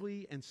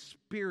physically and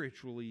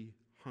spiritually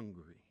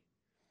hungry.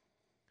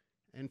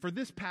 And for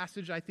this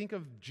passage, I think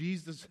of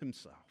Jesus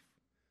himself.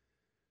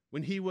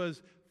 When he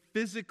was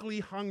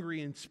physically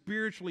hungry and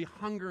spiritually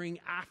hungering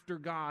after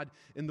God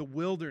in the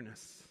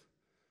wilderness.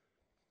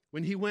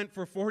 When he went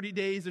for 40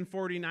 days and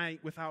 40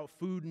 nights without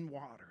food and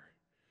water.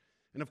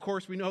 And of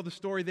course, we know the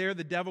story there.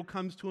 The devil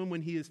comes to him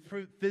when he is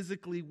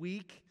physically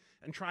weak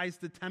and tries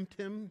to tempt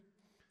him.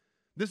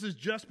 This is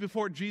just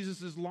before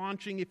Jesus is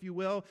launching, if you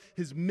will,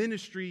 his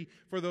ministry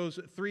for those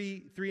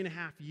three and a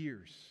half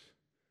years.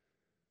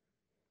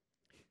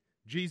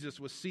 Jesus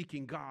was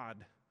seeking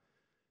God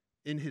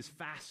in his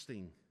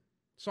fasting.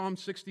 Psalm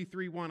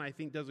 63:1, I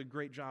think, does a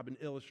great job in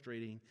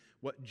illustrating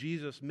what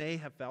Jesus may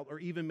have felt or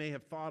even may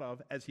have thought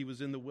of as he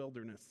was in the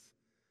wilderness.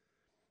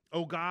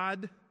 O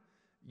God,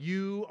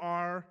 you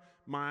are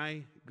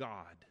my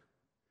God.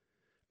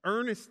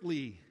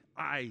 Earnestly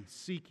I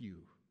seek you.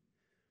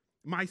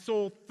 My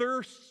soul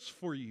thirsts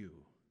for you.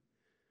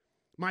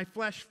 My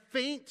flesh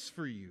faints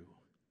for you,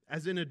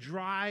 as in a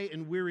dry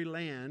and weary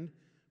land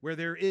where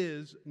there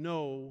is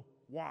no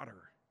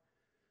water.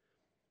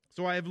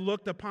 So I have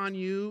looked upon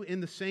you in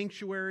the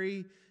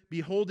sanctuary,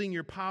 beholding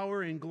your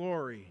power and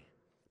glory,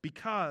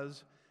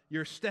 because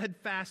your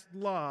steadfast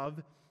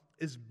love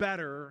is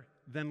better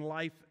than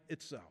life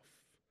itself.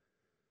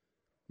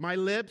 My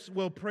lips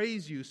will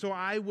praise you, so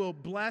I will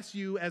bless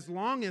you as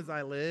long as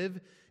I live.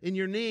 In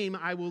your name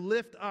I will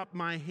lift up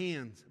my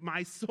hands.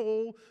 My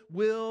soul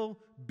will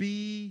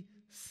be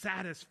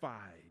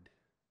satisfied,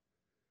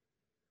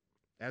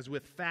 as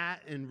with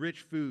fat and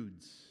rich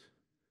foods.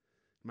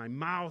 My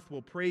mouth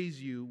will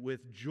praise you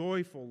with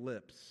joyful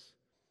lips.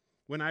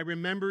 When I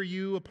remember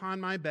you upon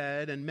my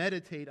bed and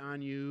meditate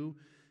on you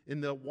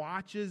in the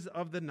watches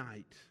of the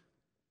night,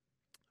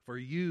 for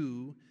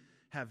you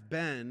have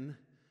been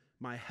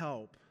my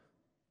help.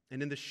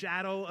 And in the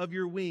shadow of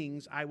your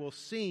wings I will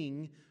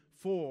sing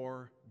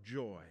for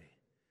joy.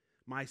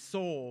 My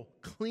soul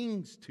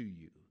clings to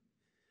you.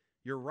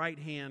 Your right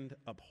hand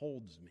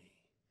upholds me.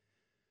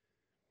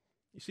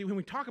 You see, when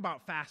we talk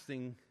about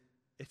fasting,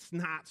 it's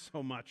not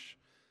so much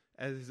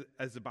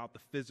as about the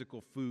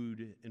physical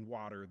food and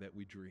water that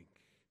we drink.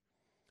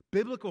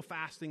 Biblical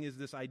fasting is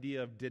this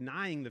idea of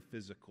denying the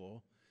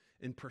physical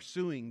and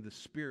pursuing the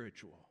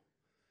spiritual.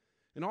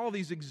 And all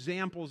these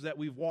examples that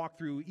we've walked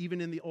through, even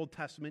in the Old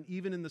Testament,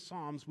 even in the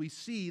Psalms, we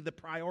see the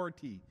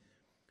priority.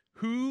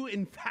 Who,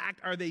 in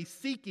fact, are they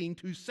seeking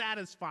to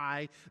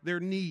satisfy their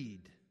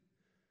need?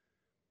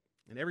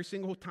 And every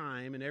single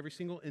time, in every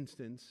single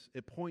instance,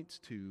 it points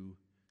to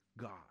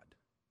God.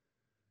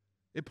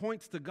 It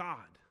points to God.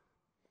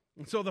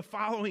 And so the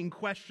following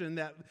question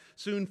that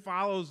soon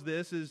follows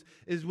this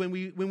is when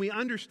we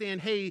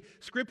understand, hey,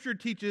 Scripture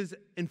teaches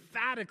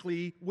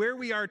emphatically where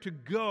we are to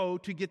go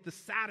to get the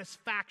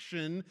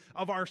satisfaction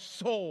of our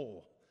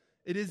soul.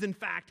 It is, in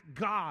fact,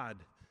 God.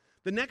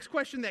 The next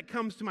question that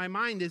comes to my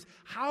mind is,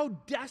 how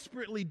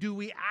desperately do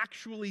we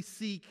actually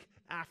seek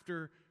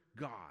after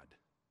God?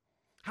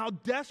 How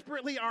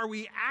desperately are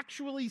we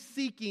actually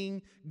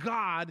seeking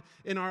God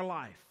in our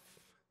life?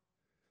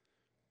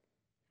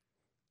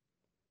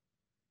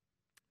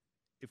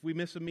 If we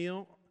miss a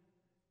meal,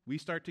 we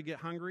start to get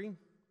hungry.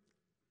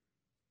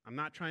 I'm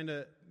not trying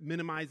to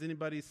minimize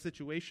anybody's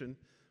situation,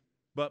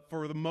 but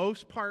for the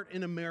most part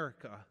in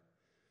America,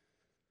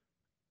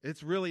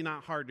 it's really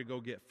not hard to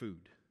go get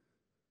food.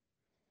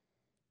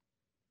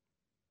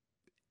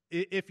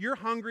 If you're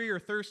hungry or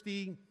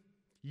thirsty,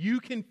 you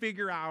can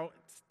figure out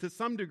to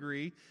some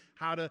degree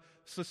how to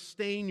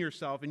sustain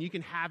yourself, and you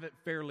can have it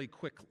fairly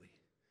quickly.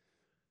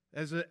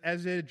 As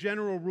a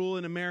general rule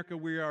in America,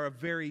 we are a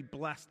very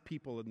blessed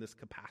people in this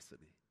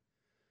capacity.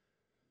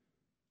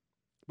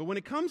 But when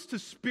it comes to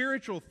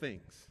spiritual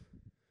things,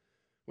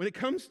 When it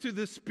comes to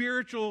the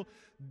spiritual,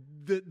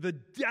 the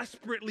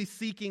desperately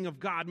seeking of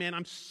God, man,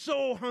 I'm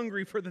so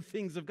hungry for the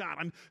things of God.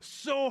 I'm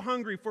so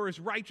hungry for His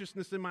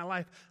righteousness in my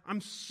life. I'm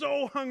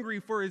so hungry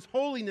for His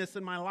holiness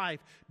in my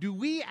life. Do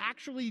we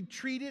actually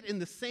treat it in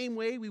the same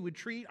way we would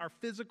treat our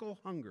physical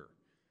hunger?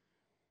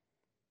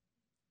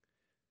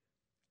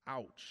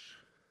 Ouch.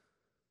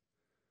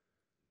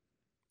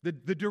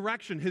 The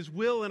direction, His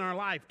will in our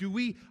life. Do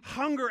we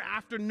hunger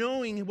after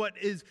knowing what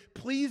is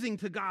pleasing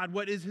to God,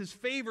 what is His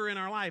favor in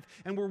our life?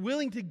 And we're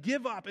willing to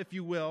give up, if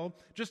you will,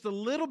 just a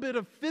little bit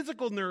of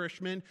physical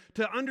nourishment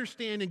to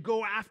understand and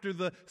go after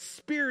the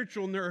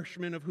spiritual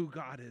nourishment of who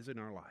God is in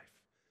our life.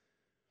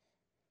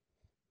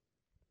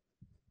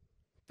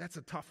 That's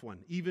a tough one,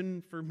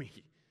 even for me.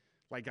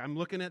 Like, I'm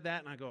looking at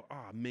that and I go,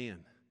 oh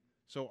man,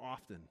 so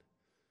often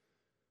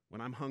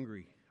when I'm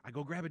hungry, I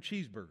go grab a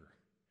cheeseburger.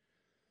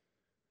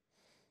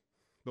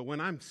 But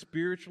when I'm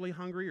spiritually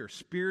hungry or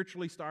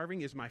spiritually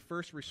starving, is my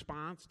first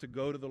response to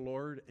go to the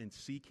Lord and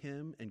seek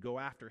Him and go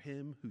after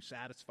Him who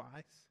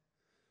satisfies?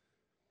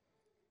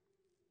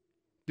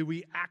 Do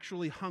we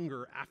actually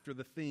hunger after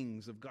the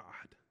things of God?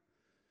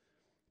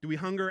 Do we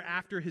hunger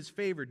after His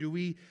favor? Do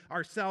we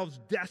ourselves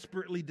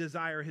desperately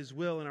desire His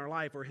will in our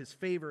life or His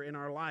favor in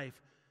our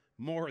life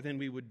more than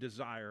we would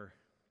desire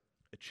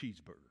a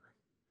cheeseburger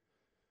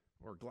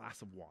or a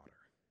glass of water?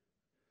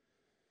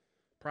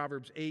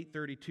 Proverbs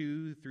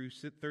 8:32 through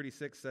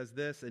 36 says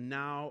this, "And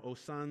now, O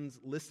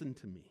sons, listen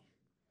to me.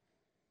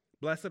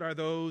 Blessed are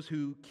those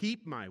who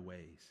keep my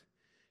ways.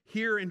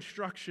 Hear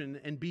instruction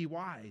and be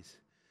wise,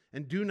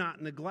 and do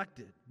not neglect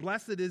it.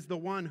 Blessed is the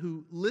one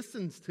who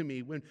listens to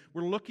me." When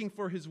we're looking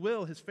for His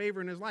will, His favor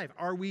in His life,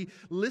 are we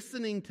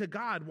listening to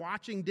God,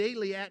 watching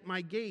daily at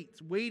my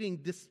gates, waiting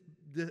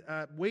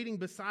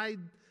beside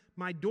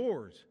my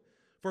doors?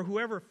 For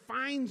whoever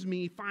finds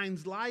me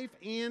finds life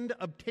and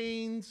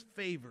obtains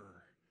favor.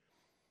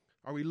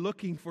 Are we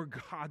looking for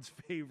God's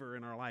favor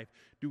in our life?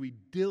 Do we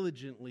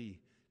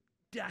diligently,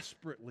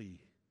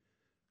 desperately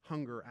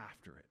hunger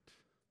after it?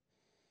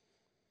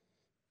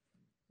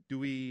 Do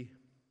we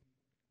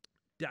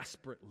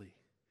desperately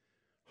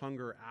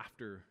hunger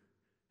after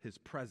His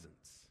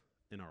presence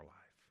in our life?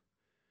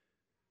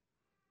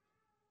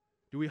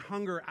 Do we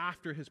hunger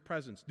after His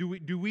presence? Do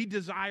we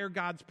desire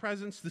God's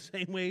presence the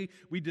same way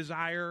we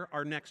desire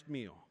our next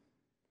meal?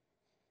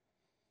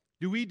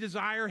 Do we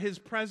desire His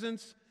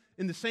presence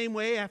in the same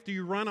way after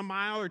you run a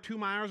mile or 2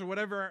 miles or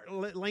whatever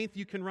length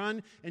you can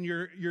run and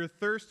your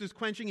thirst is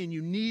quenching and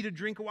you need a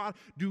drink of water?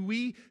 Do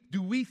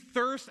we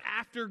thirst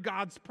after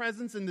God's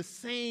presence in the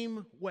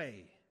same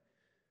way?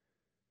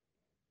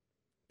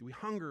 Do we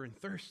hunger and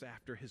thirst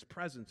after His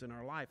presence in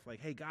our life? Like,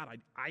 hey, God,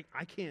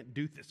 I can't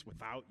do this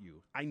without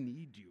you. I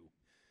need you.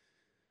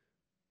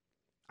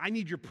 I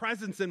need your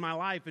presence in my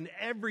life in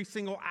every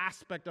single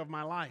aspect of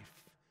my life.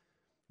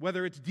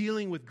 Whether it's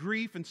dealing with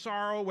grief and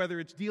sorrow, whether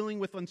it's dealing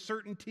with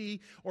uncertainty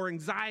or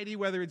anxiety,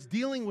 whether it's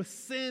dealing with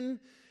sin,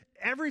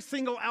 every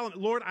single element.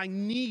 Lord, I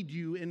need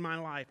you in my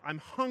life. I'm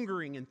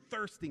hungering and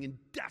thirsting and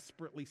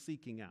desperately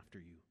seeking after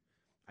you.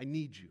 I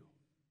need you.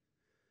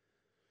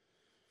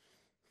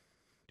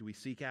 Do we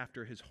seek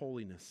after His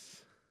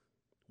holiness,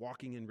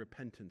 walking in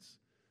repentance?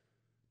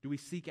 Do we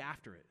seek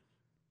after it?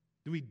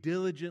 Do we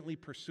diligently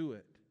pursue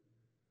it?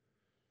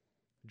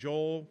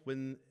 Joel,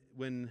 when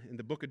in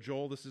the book of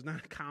Joel, this is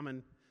not a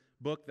common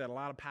book that a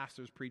lot of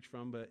pastors preach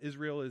from, but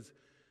Israel is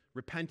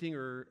repenting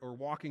or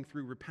walking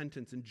through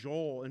repentance. In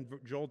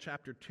Joel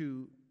chapter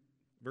 2,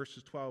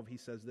 verses 12, he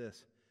says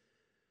this,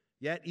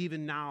 "Yet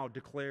even now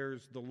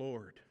declares the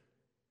Lord,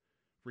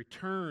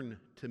 return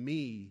to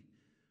me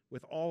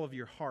with all of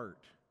your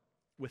heart,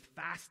 with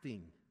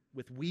fasting,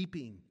 with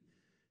weeping,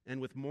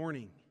 and with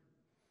mourning,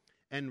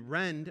 and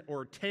rend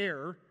or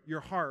tear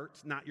your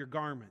hearts, not your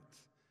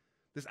garments."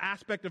 This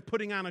aspect of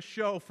putting on a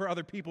show for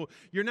other people.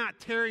 You're not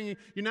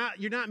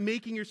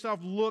making yourself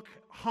look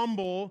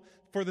humble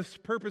for the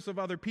purpose of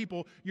other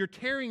people. You're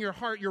tearing your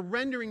heart, you're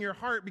rendering your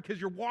heart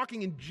because you're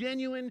walking in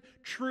genuine,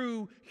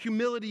 true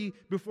humility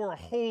before a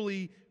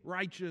holy,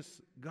 righteous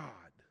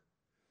God.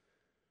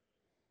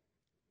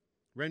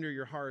 Render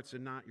your hearts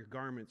and not your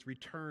garments.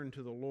 Return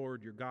to the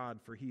Lord your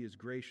God, for He is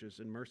gracious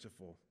and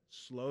merciful,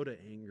 slow to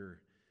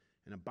anger,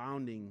 and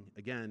abounding,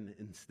 again,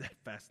 in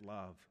steadfast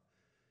love.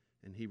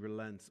 And He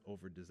relents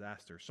over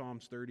disaster.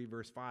 Psalms 30,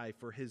 verse 5,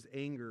 "For His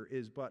anger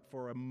is but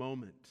for a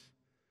moment,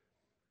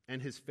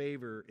 and His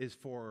favor is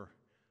for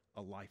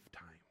a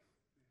lifetime.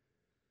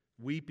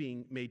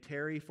 Weeping may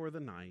tarry for the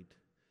night,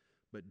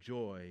 but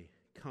joy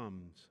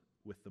comes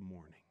with the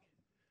morning."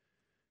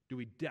 Do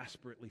we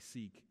desperately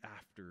seek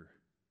after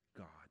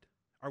God?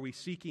 Are we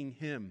seeking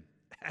Him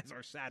as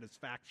our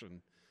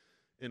satisfaction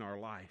in our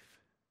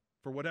life?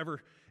 For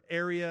whatever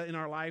area in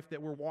our life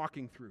that we're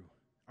walking through,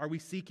 are we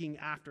seeking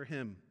after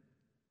Him?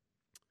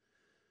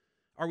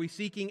 Are we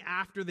seeking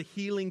after the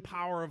healing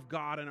power of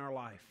God in our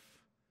life?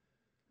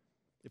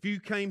 If you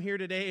came here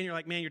today and you're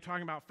like, man, you're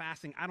talking about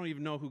fasting, I don't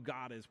even know who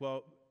God is.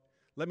 Well,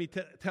 let me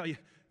tell you,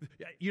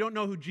 you don't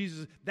know who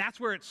Jesus is. That's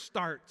where it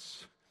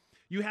starts.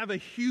 You have a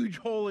huge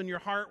hole in your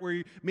heart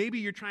where maybe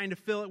you're trying to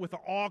fill it with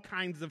all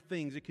kinds of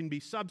things. It can be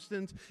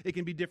substance. It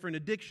can be different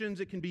addictions.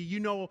 It can be,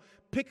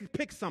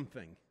 pick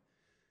something.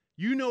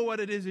 You know what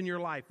it is in your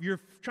life. You're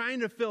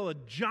trying to fill a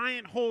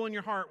giant hole in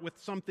your heart with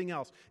something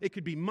else. It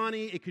could be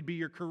money. It could be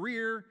your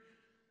career.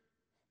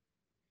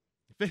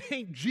 If it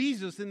ain't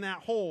Jesus in that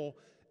hole,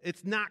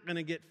 it's not going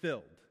to get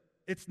filled.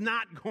 It's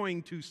not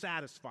going to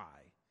satisfy.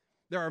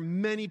 There are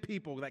many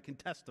people that can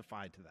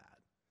testify to that.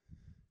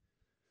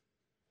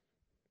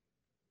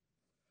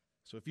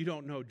 So if you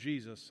don't know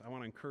Jesus, I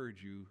want to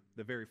encourage you,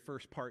 the very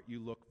first part you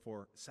look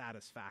for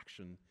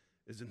satisfaction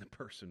is in the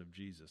person of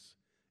Jesus,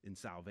 in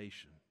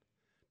salvation,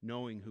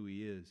 knowing who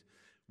he is,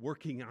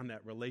 working on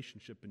that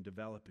relationship and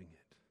developing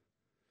it.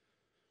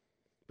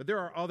 But there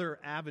are other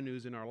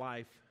avenues in our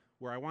life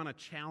where I want to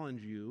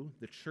challenge you,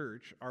 the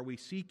church. Are we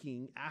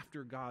seeking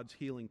after God's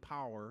healing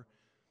power,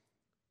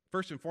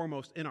 first and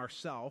foremost in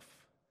ourself?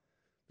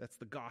 That's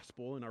the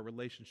gospel in our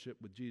relationship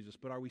with Jesus.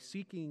 But are we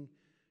seeking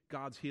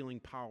God's healing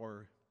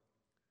power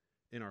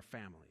in our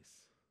families,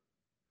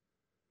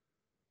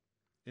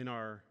 in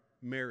our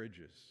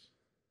marriages,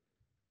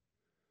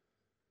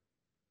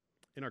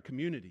 in our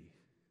community,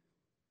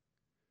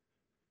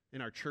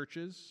 in our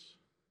churches?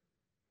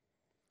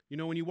 You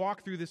know, when you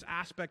walk through this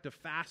aspect of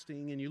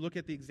fasting and you look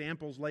at the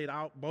examples laid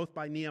out both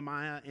by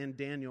Nehemiah and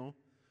Daniel,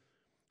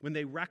 when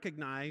they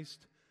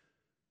recognized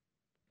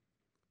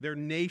their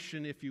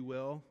nation, if you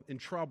will, in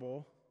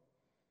trouble,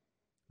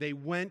 they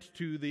went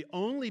to the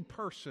only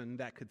person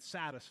that could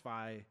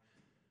satisfy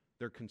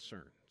their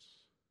concerns.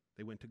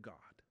 They went to God.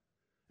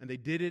 And they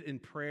did it in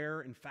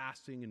prayer and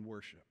fasting and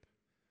worship.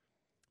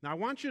 Now, I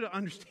want you to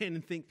understand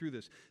and think through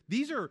this.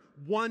 These are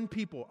one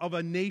people of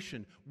a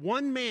nation.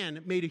 One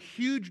man made a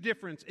huge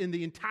difference in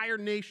the entire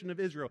nation of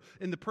Israel,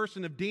 in the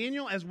person of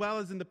Daniel as well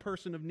as in the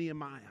person of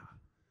Nehemiah.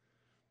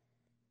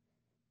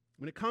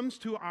 When it comes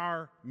to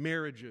our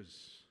marriages,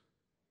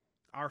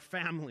 our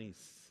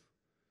families,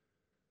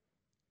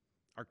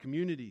 our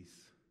communities,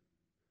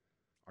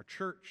 our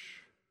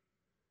church,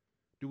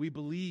 do we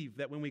believe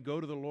that when we go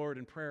to the Lord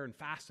in prayer and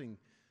fasting,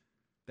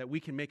 that we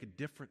can make a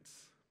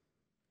difference?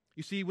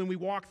 You see, when we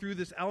walk through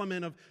this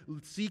element of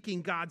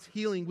seeking God's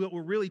healing, what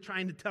we're really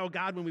trying to tell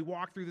God when we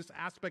walk through this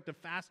aspect of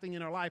fasting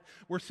in our life,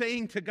 we're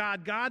saying to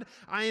God, God,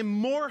 I am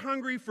more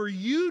hungry for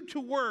you to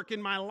work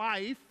in my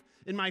life,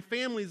 in my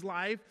family's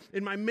life,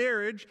 in my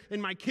marriage, in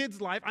my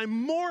kids' life. I'm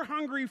more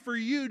hungry for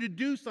you to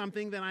do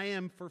something than I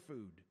am for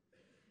food.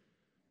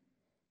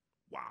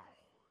 Wow.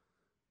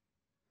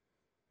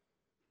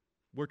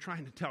 We're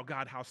trying to tell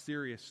God how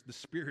serious the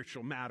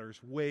spiritual matters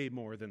way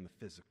more than the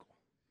physical.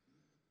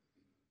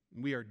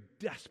 We are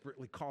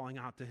desperately calling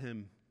out to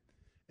him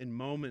in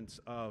moments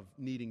of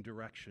needing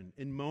direction,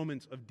 in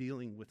moments of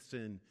dealing with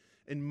sin,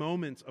 in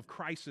moments of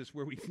crisis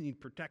where we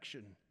need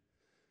protection.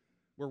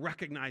 We're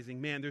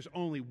recognizing, man, there's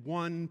only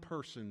one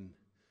person,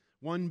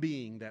 one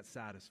being that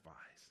satisfies,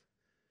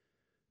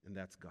 and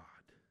that's God.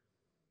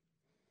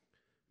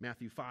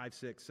 Matthew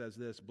 5:6 says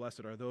this,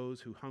 "Blessed are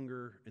those who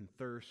hunger and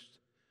thirst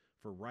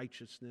for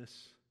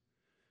righteousness,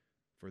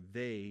 for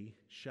they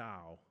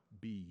shall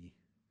be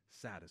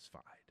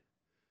satisfied."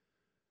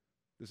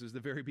 This is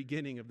the very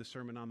beginning of the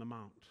Sermon on the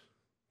Mount.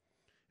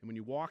 And when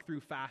you walk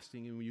through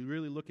fasting and when you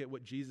really look at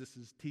what Jesus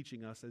is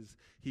teaching us as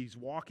he's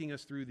walking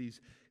us through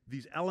these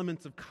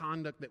elements of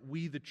conduct that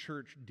we, the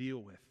church,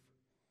 deal with.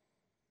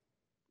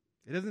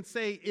 It doesn't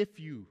say if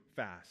you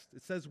fast.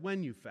 It says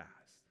when you fast.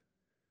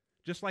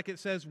 Just like it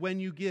says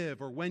when you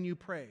give or when you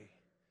pray.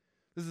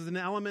 This is an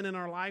element in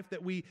our life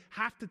that we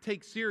have to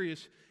take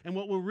serious, and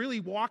what we're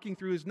really walking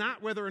through is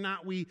not whether or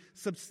not we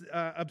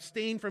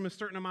abstain from a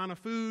certain amount of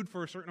food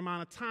for a certain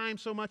amount of time,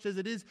 so much as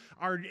it is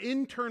our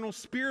internal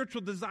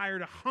spiritual desire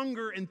to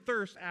hunger and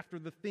thirst after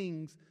the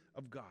things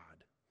of God.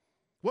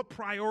 What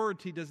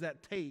priority does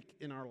that take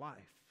in our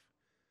life?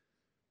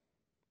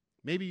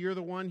 Maybe you're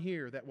the one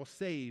here that will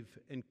save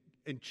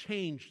and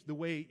change the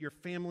way your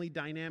family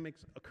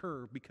dynamics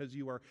occur because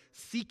you are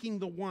seeking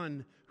the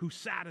one who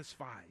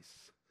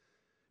satisfies.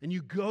 And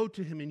you go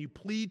to him and you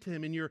plead to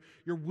him and you're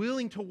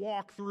willing to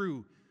walk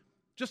through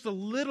just a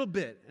little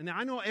bit. And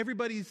I know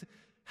everybody's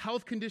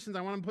health conditions,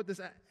 I want to put this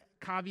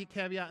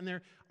caveat in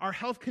there. Our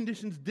health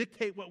conditions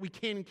dictate what we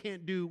can and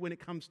can't do when it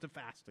comes to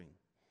fasting.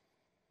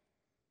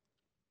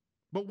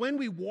 But when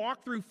we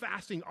walk through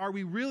fasting, are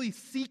we really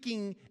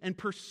seeking and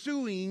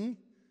pursuing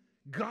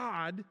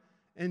God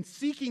and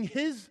seeking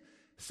his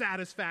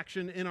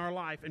satisfaction in our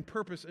life and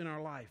purpose in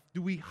our life?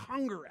 Do we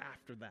hunger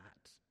after that?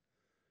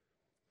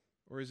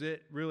 Or is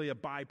it really a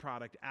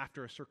byproduct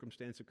after a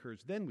circumstance occurs?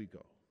 Then we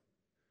go.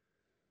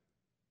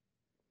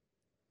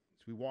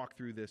 As we walk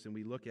through this and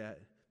we look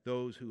at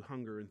those who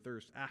hunger and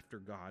thirst after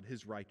God,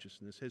 his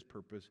righteousness, his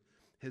purpose,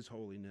 his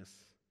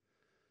holiness,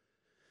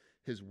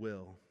 his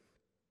will,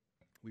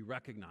 we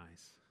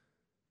recognize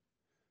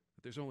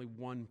that there's only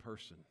one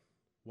person,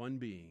 one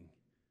being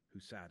who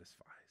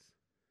satisfies.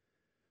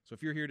 So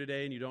if you're here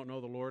today and you don't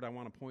know the Lord, I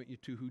want to point you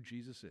to who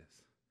Jesus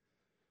is.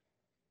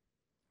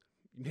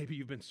 Maybe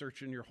you've been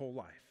searching your whole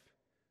life.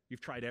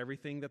 You've tried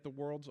everything that the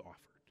world's offered.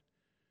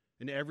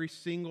 And every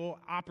single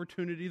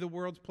opportunity the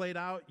world's played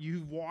out,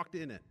 you've walked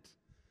in it.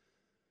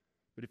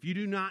 But if you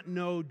do not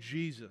know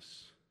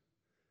Jesus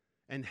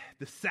and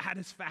the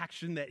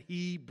satisfaction that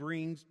he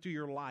brings to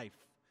your life,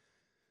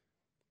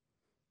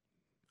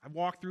 I've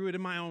walked through it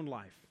in my own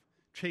life,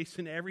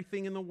 chasing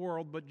everything in the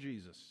world but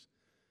Jesus.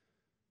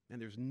 And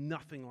there's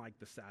nothing like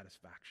the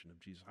satisfaction of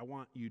Jesus. I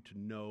want you to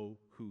know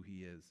who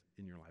he is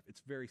in your life.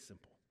 It's very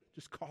simple.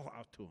 Just call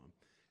out to him.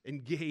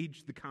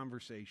 Engage the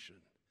conversation.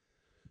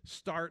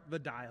 Start the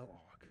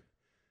dialogue.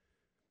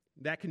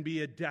 That can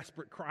be a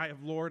desperate cry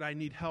of, Lord, I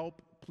need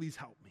help. Please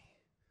help me.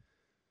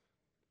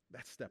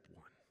 That's step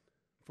one.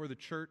 For the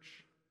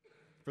church,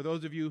 for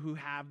those of you who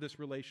have this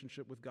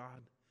relationship with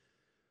God,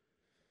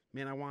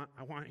 man, I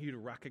want you to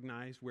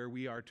recognize where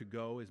we are to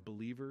go as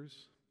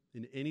believers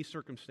in any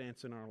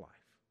circumstance in our life.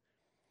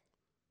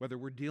 Whether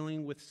we're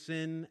dealing with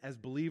sin as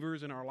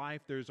believers in our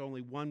life, there's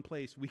only one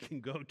place we can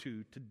go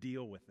to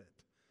deal with it.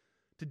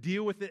 To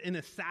deal with it in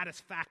a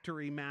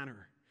satisfactory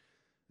manner.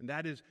 And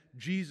that is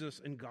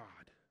Jesus and God.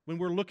 When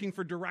we're looking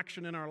for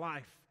direction in our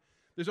life,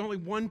 there's only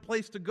one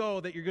place to go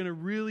that you're going to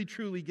really,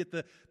 truly get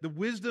the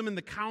wisdom and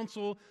the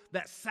counsel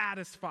that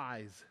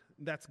satisfies.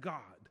 That's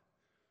God.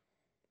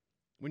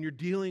 When you're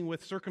dealing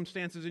with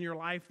circumstances in your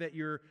life that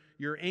you're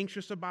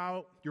anxious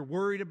about, you're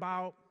worried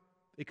about,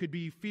 it could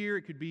be fear,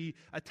 it could be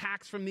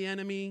attacks from the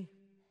enemy,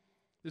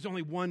 there's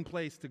only one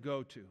place to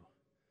go to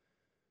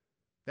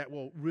that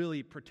will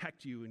really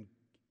protect you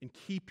and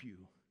keep you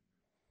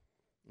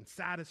and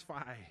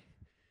satisfy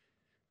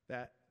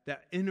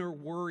that inner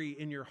worry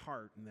in your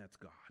heart, and that's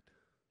God.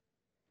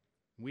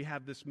 We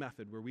have this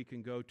method where we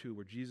can go to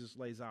where Jesus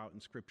lays out in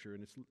Scripture,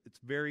 and it's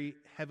very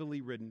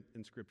heavily written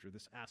in Scripture,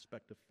 this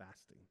aspect of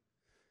fasting.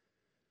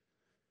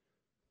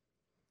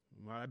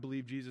 What I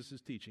believe Jesus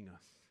is teaching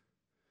us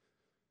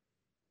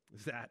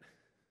is that,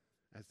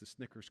 as the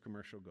Snickers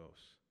commercial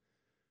goes,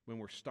 when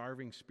we're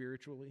starving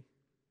spiritually,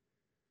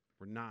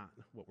 we're not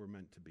what we're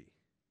meant to be.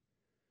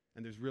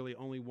 And there's really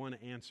only one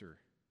answer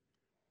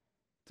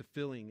to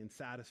filling and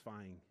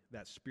satisfying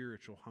that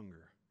spiritual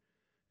hunger,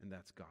 and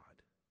that's God.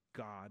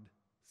 God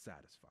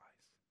satisfies.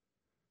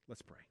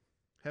 Let's pray.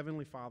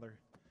 Heavenly Father,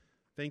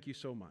 thank you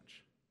so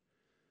much.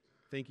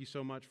 Thank you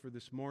so much for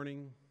this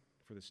morning,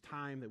 for this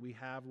time that we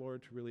have,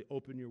 Lord, to really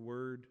open your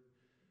word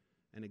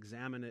and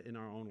examine it in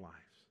our own lives.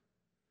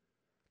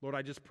 Lord,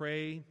 I just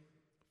pray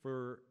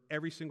for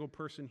every single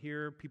person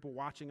here, people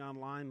watching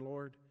online,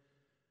 Lord.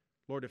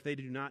 Lord, if they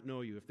do not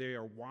know you, if they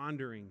are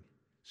wandering,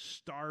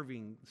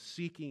 starving,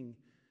 seeking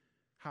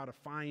how to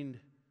find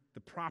the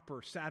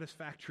proper,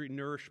 satisfactory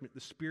nourishment, the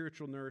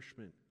spiritual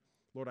nourishment,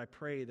 Lord, I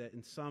pray that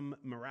in some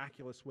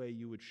miraculous way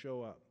you would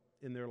show up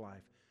in their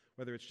life,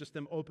 whether it's just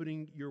them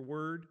opening your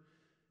word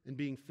and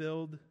being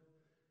filled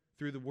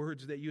through the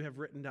words that you have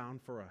written down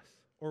for us,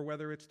 or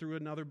whether it's through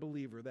another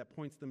believer that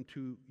points them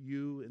to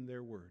you and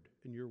their word,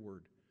 and your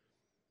word.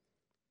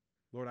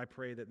 Lord, I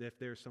pray that if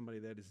there's somebody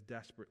that is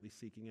desperately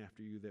seeking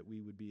after you, that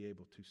we would be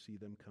able to see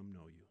them come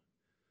know you.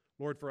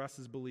 Lord, for us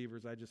as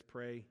believers, I just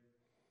pray,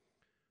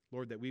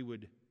 Lord, that we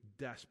would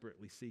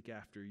desperately seek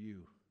after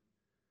you,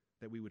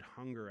 that we would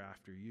hunger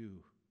after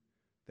you,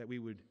 that we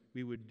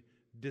would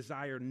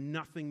desire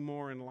nothing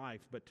more in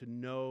life but to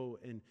know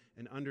and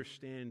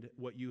understand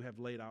what you have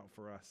laid out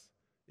for us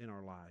in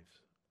our lives.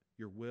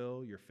 Your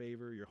will, your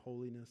favor, your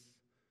holiness.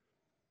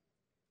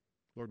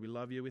 Lord, we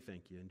love you. We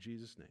thank you. In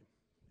Jesus' name,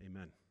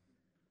 amen.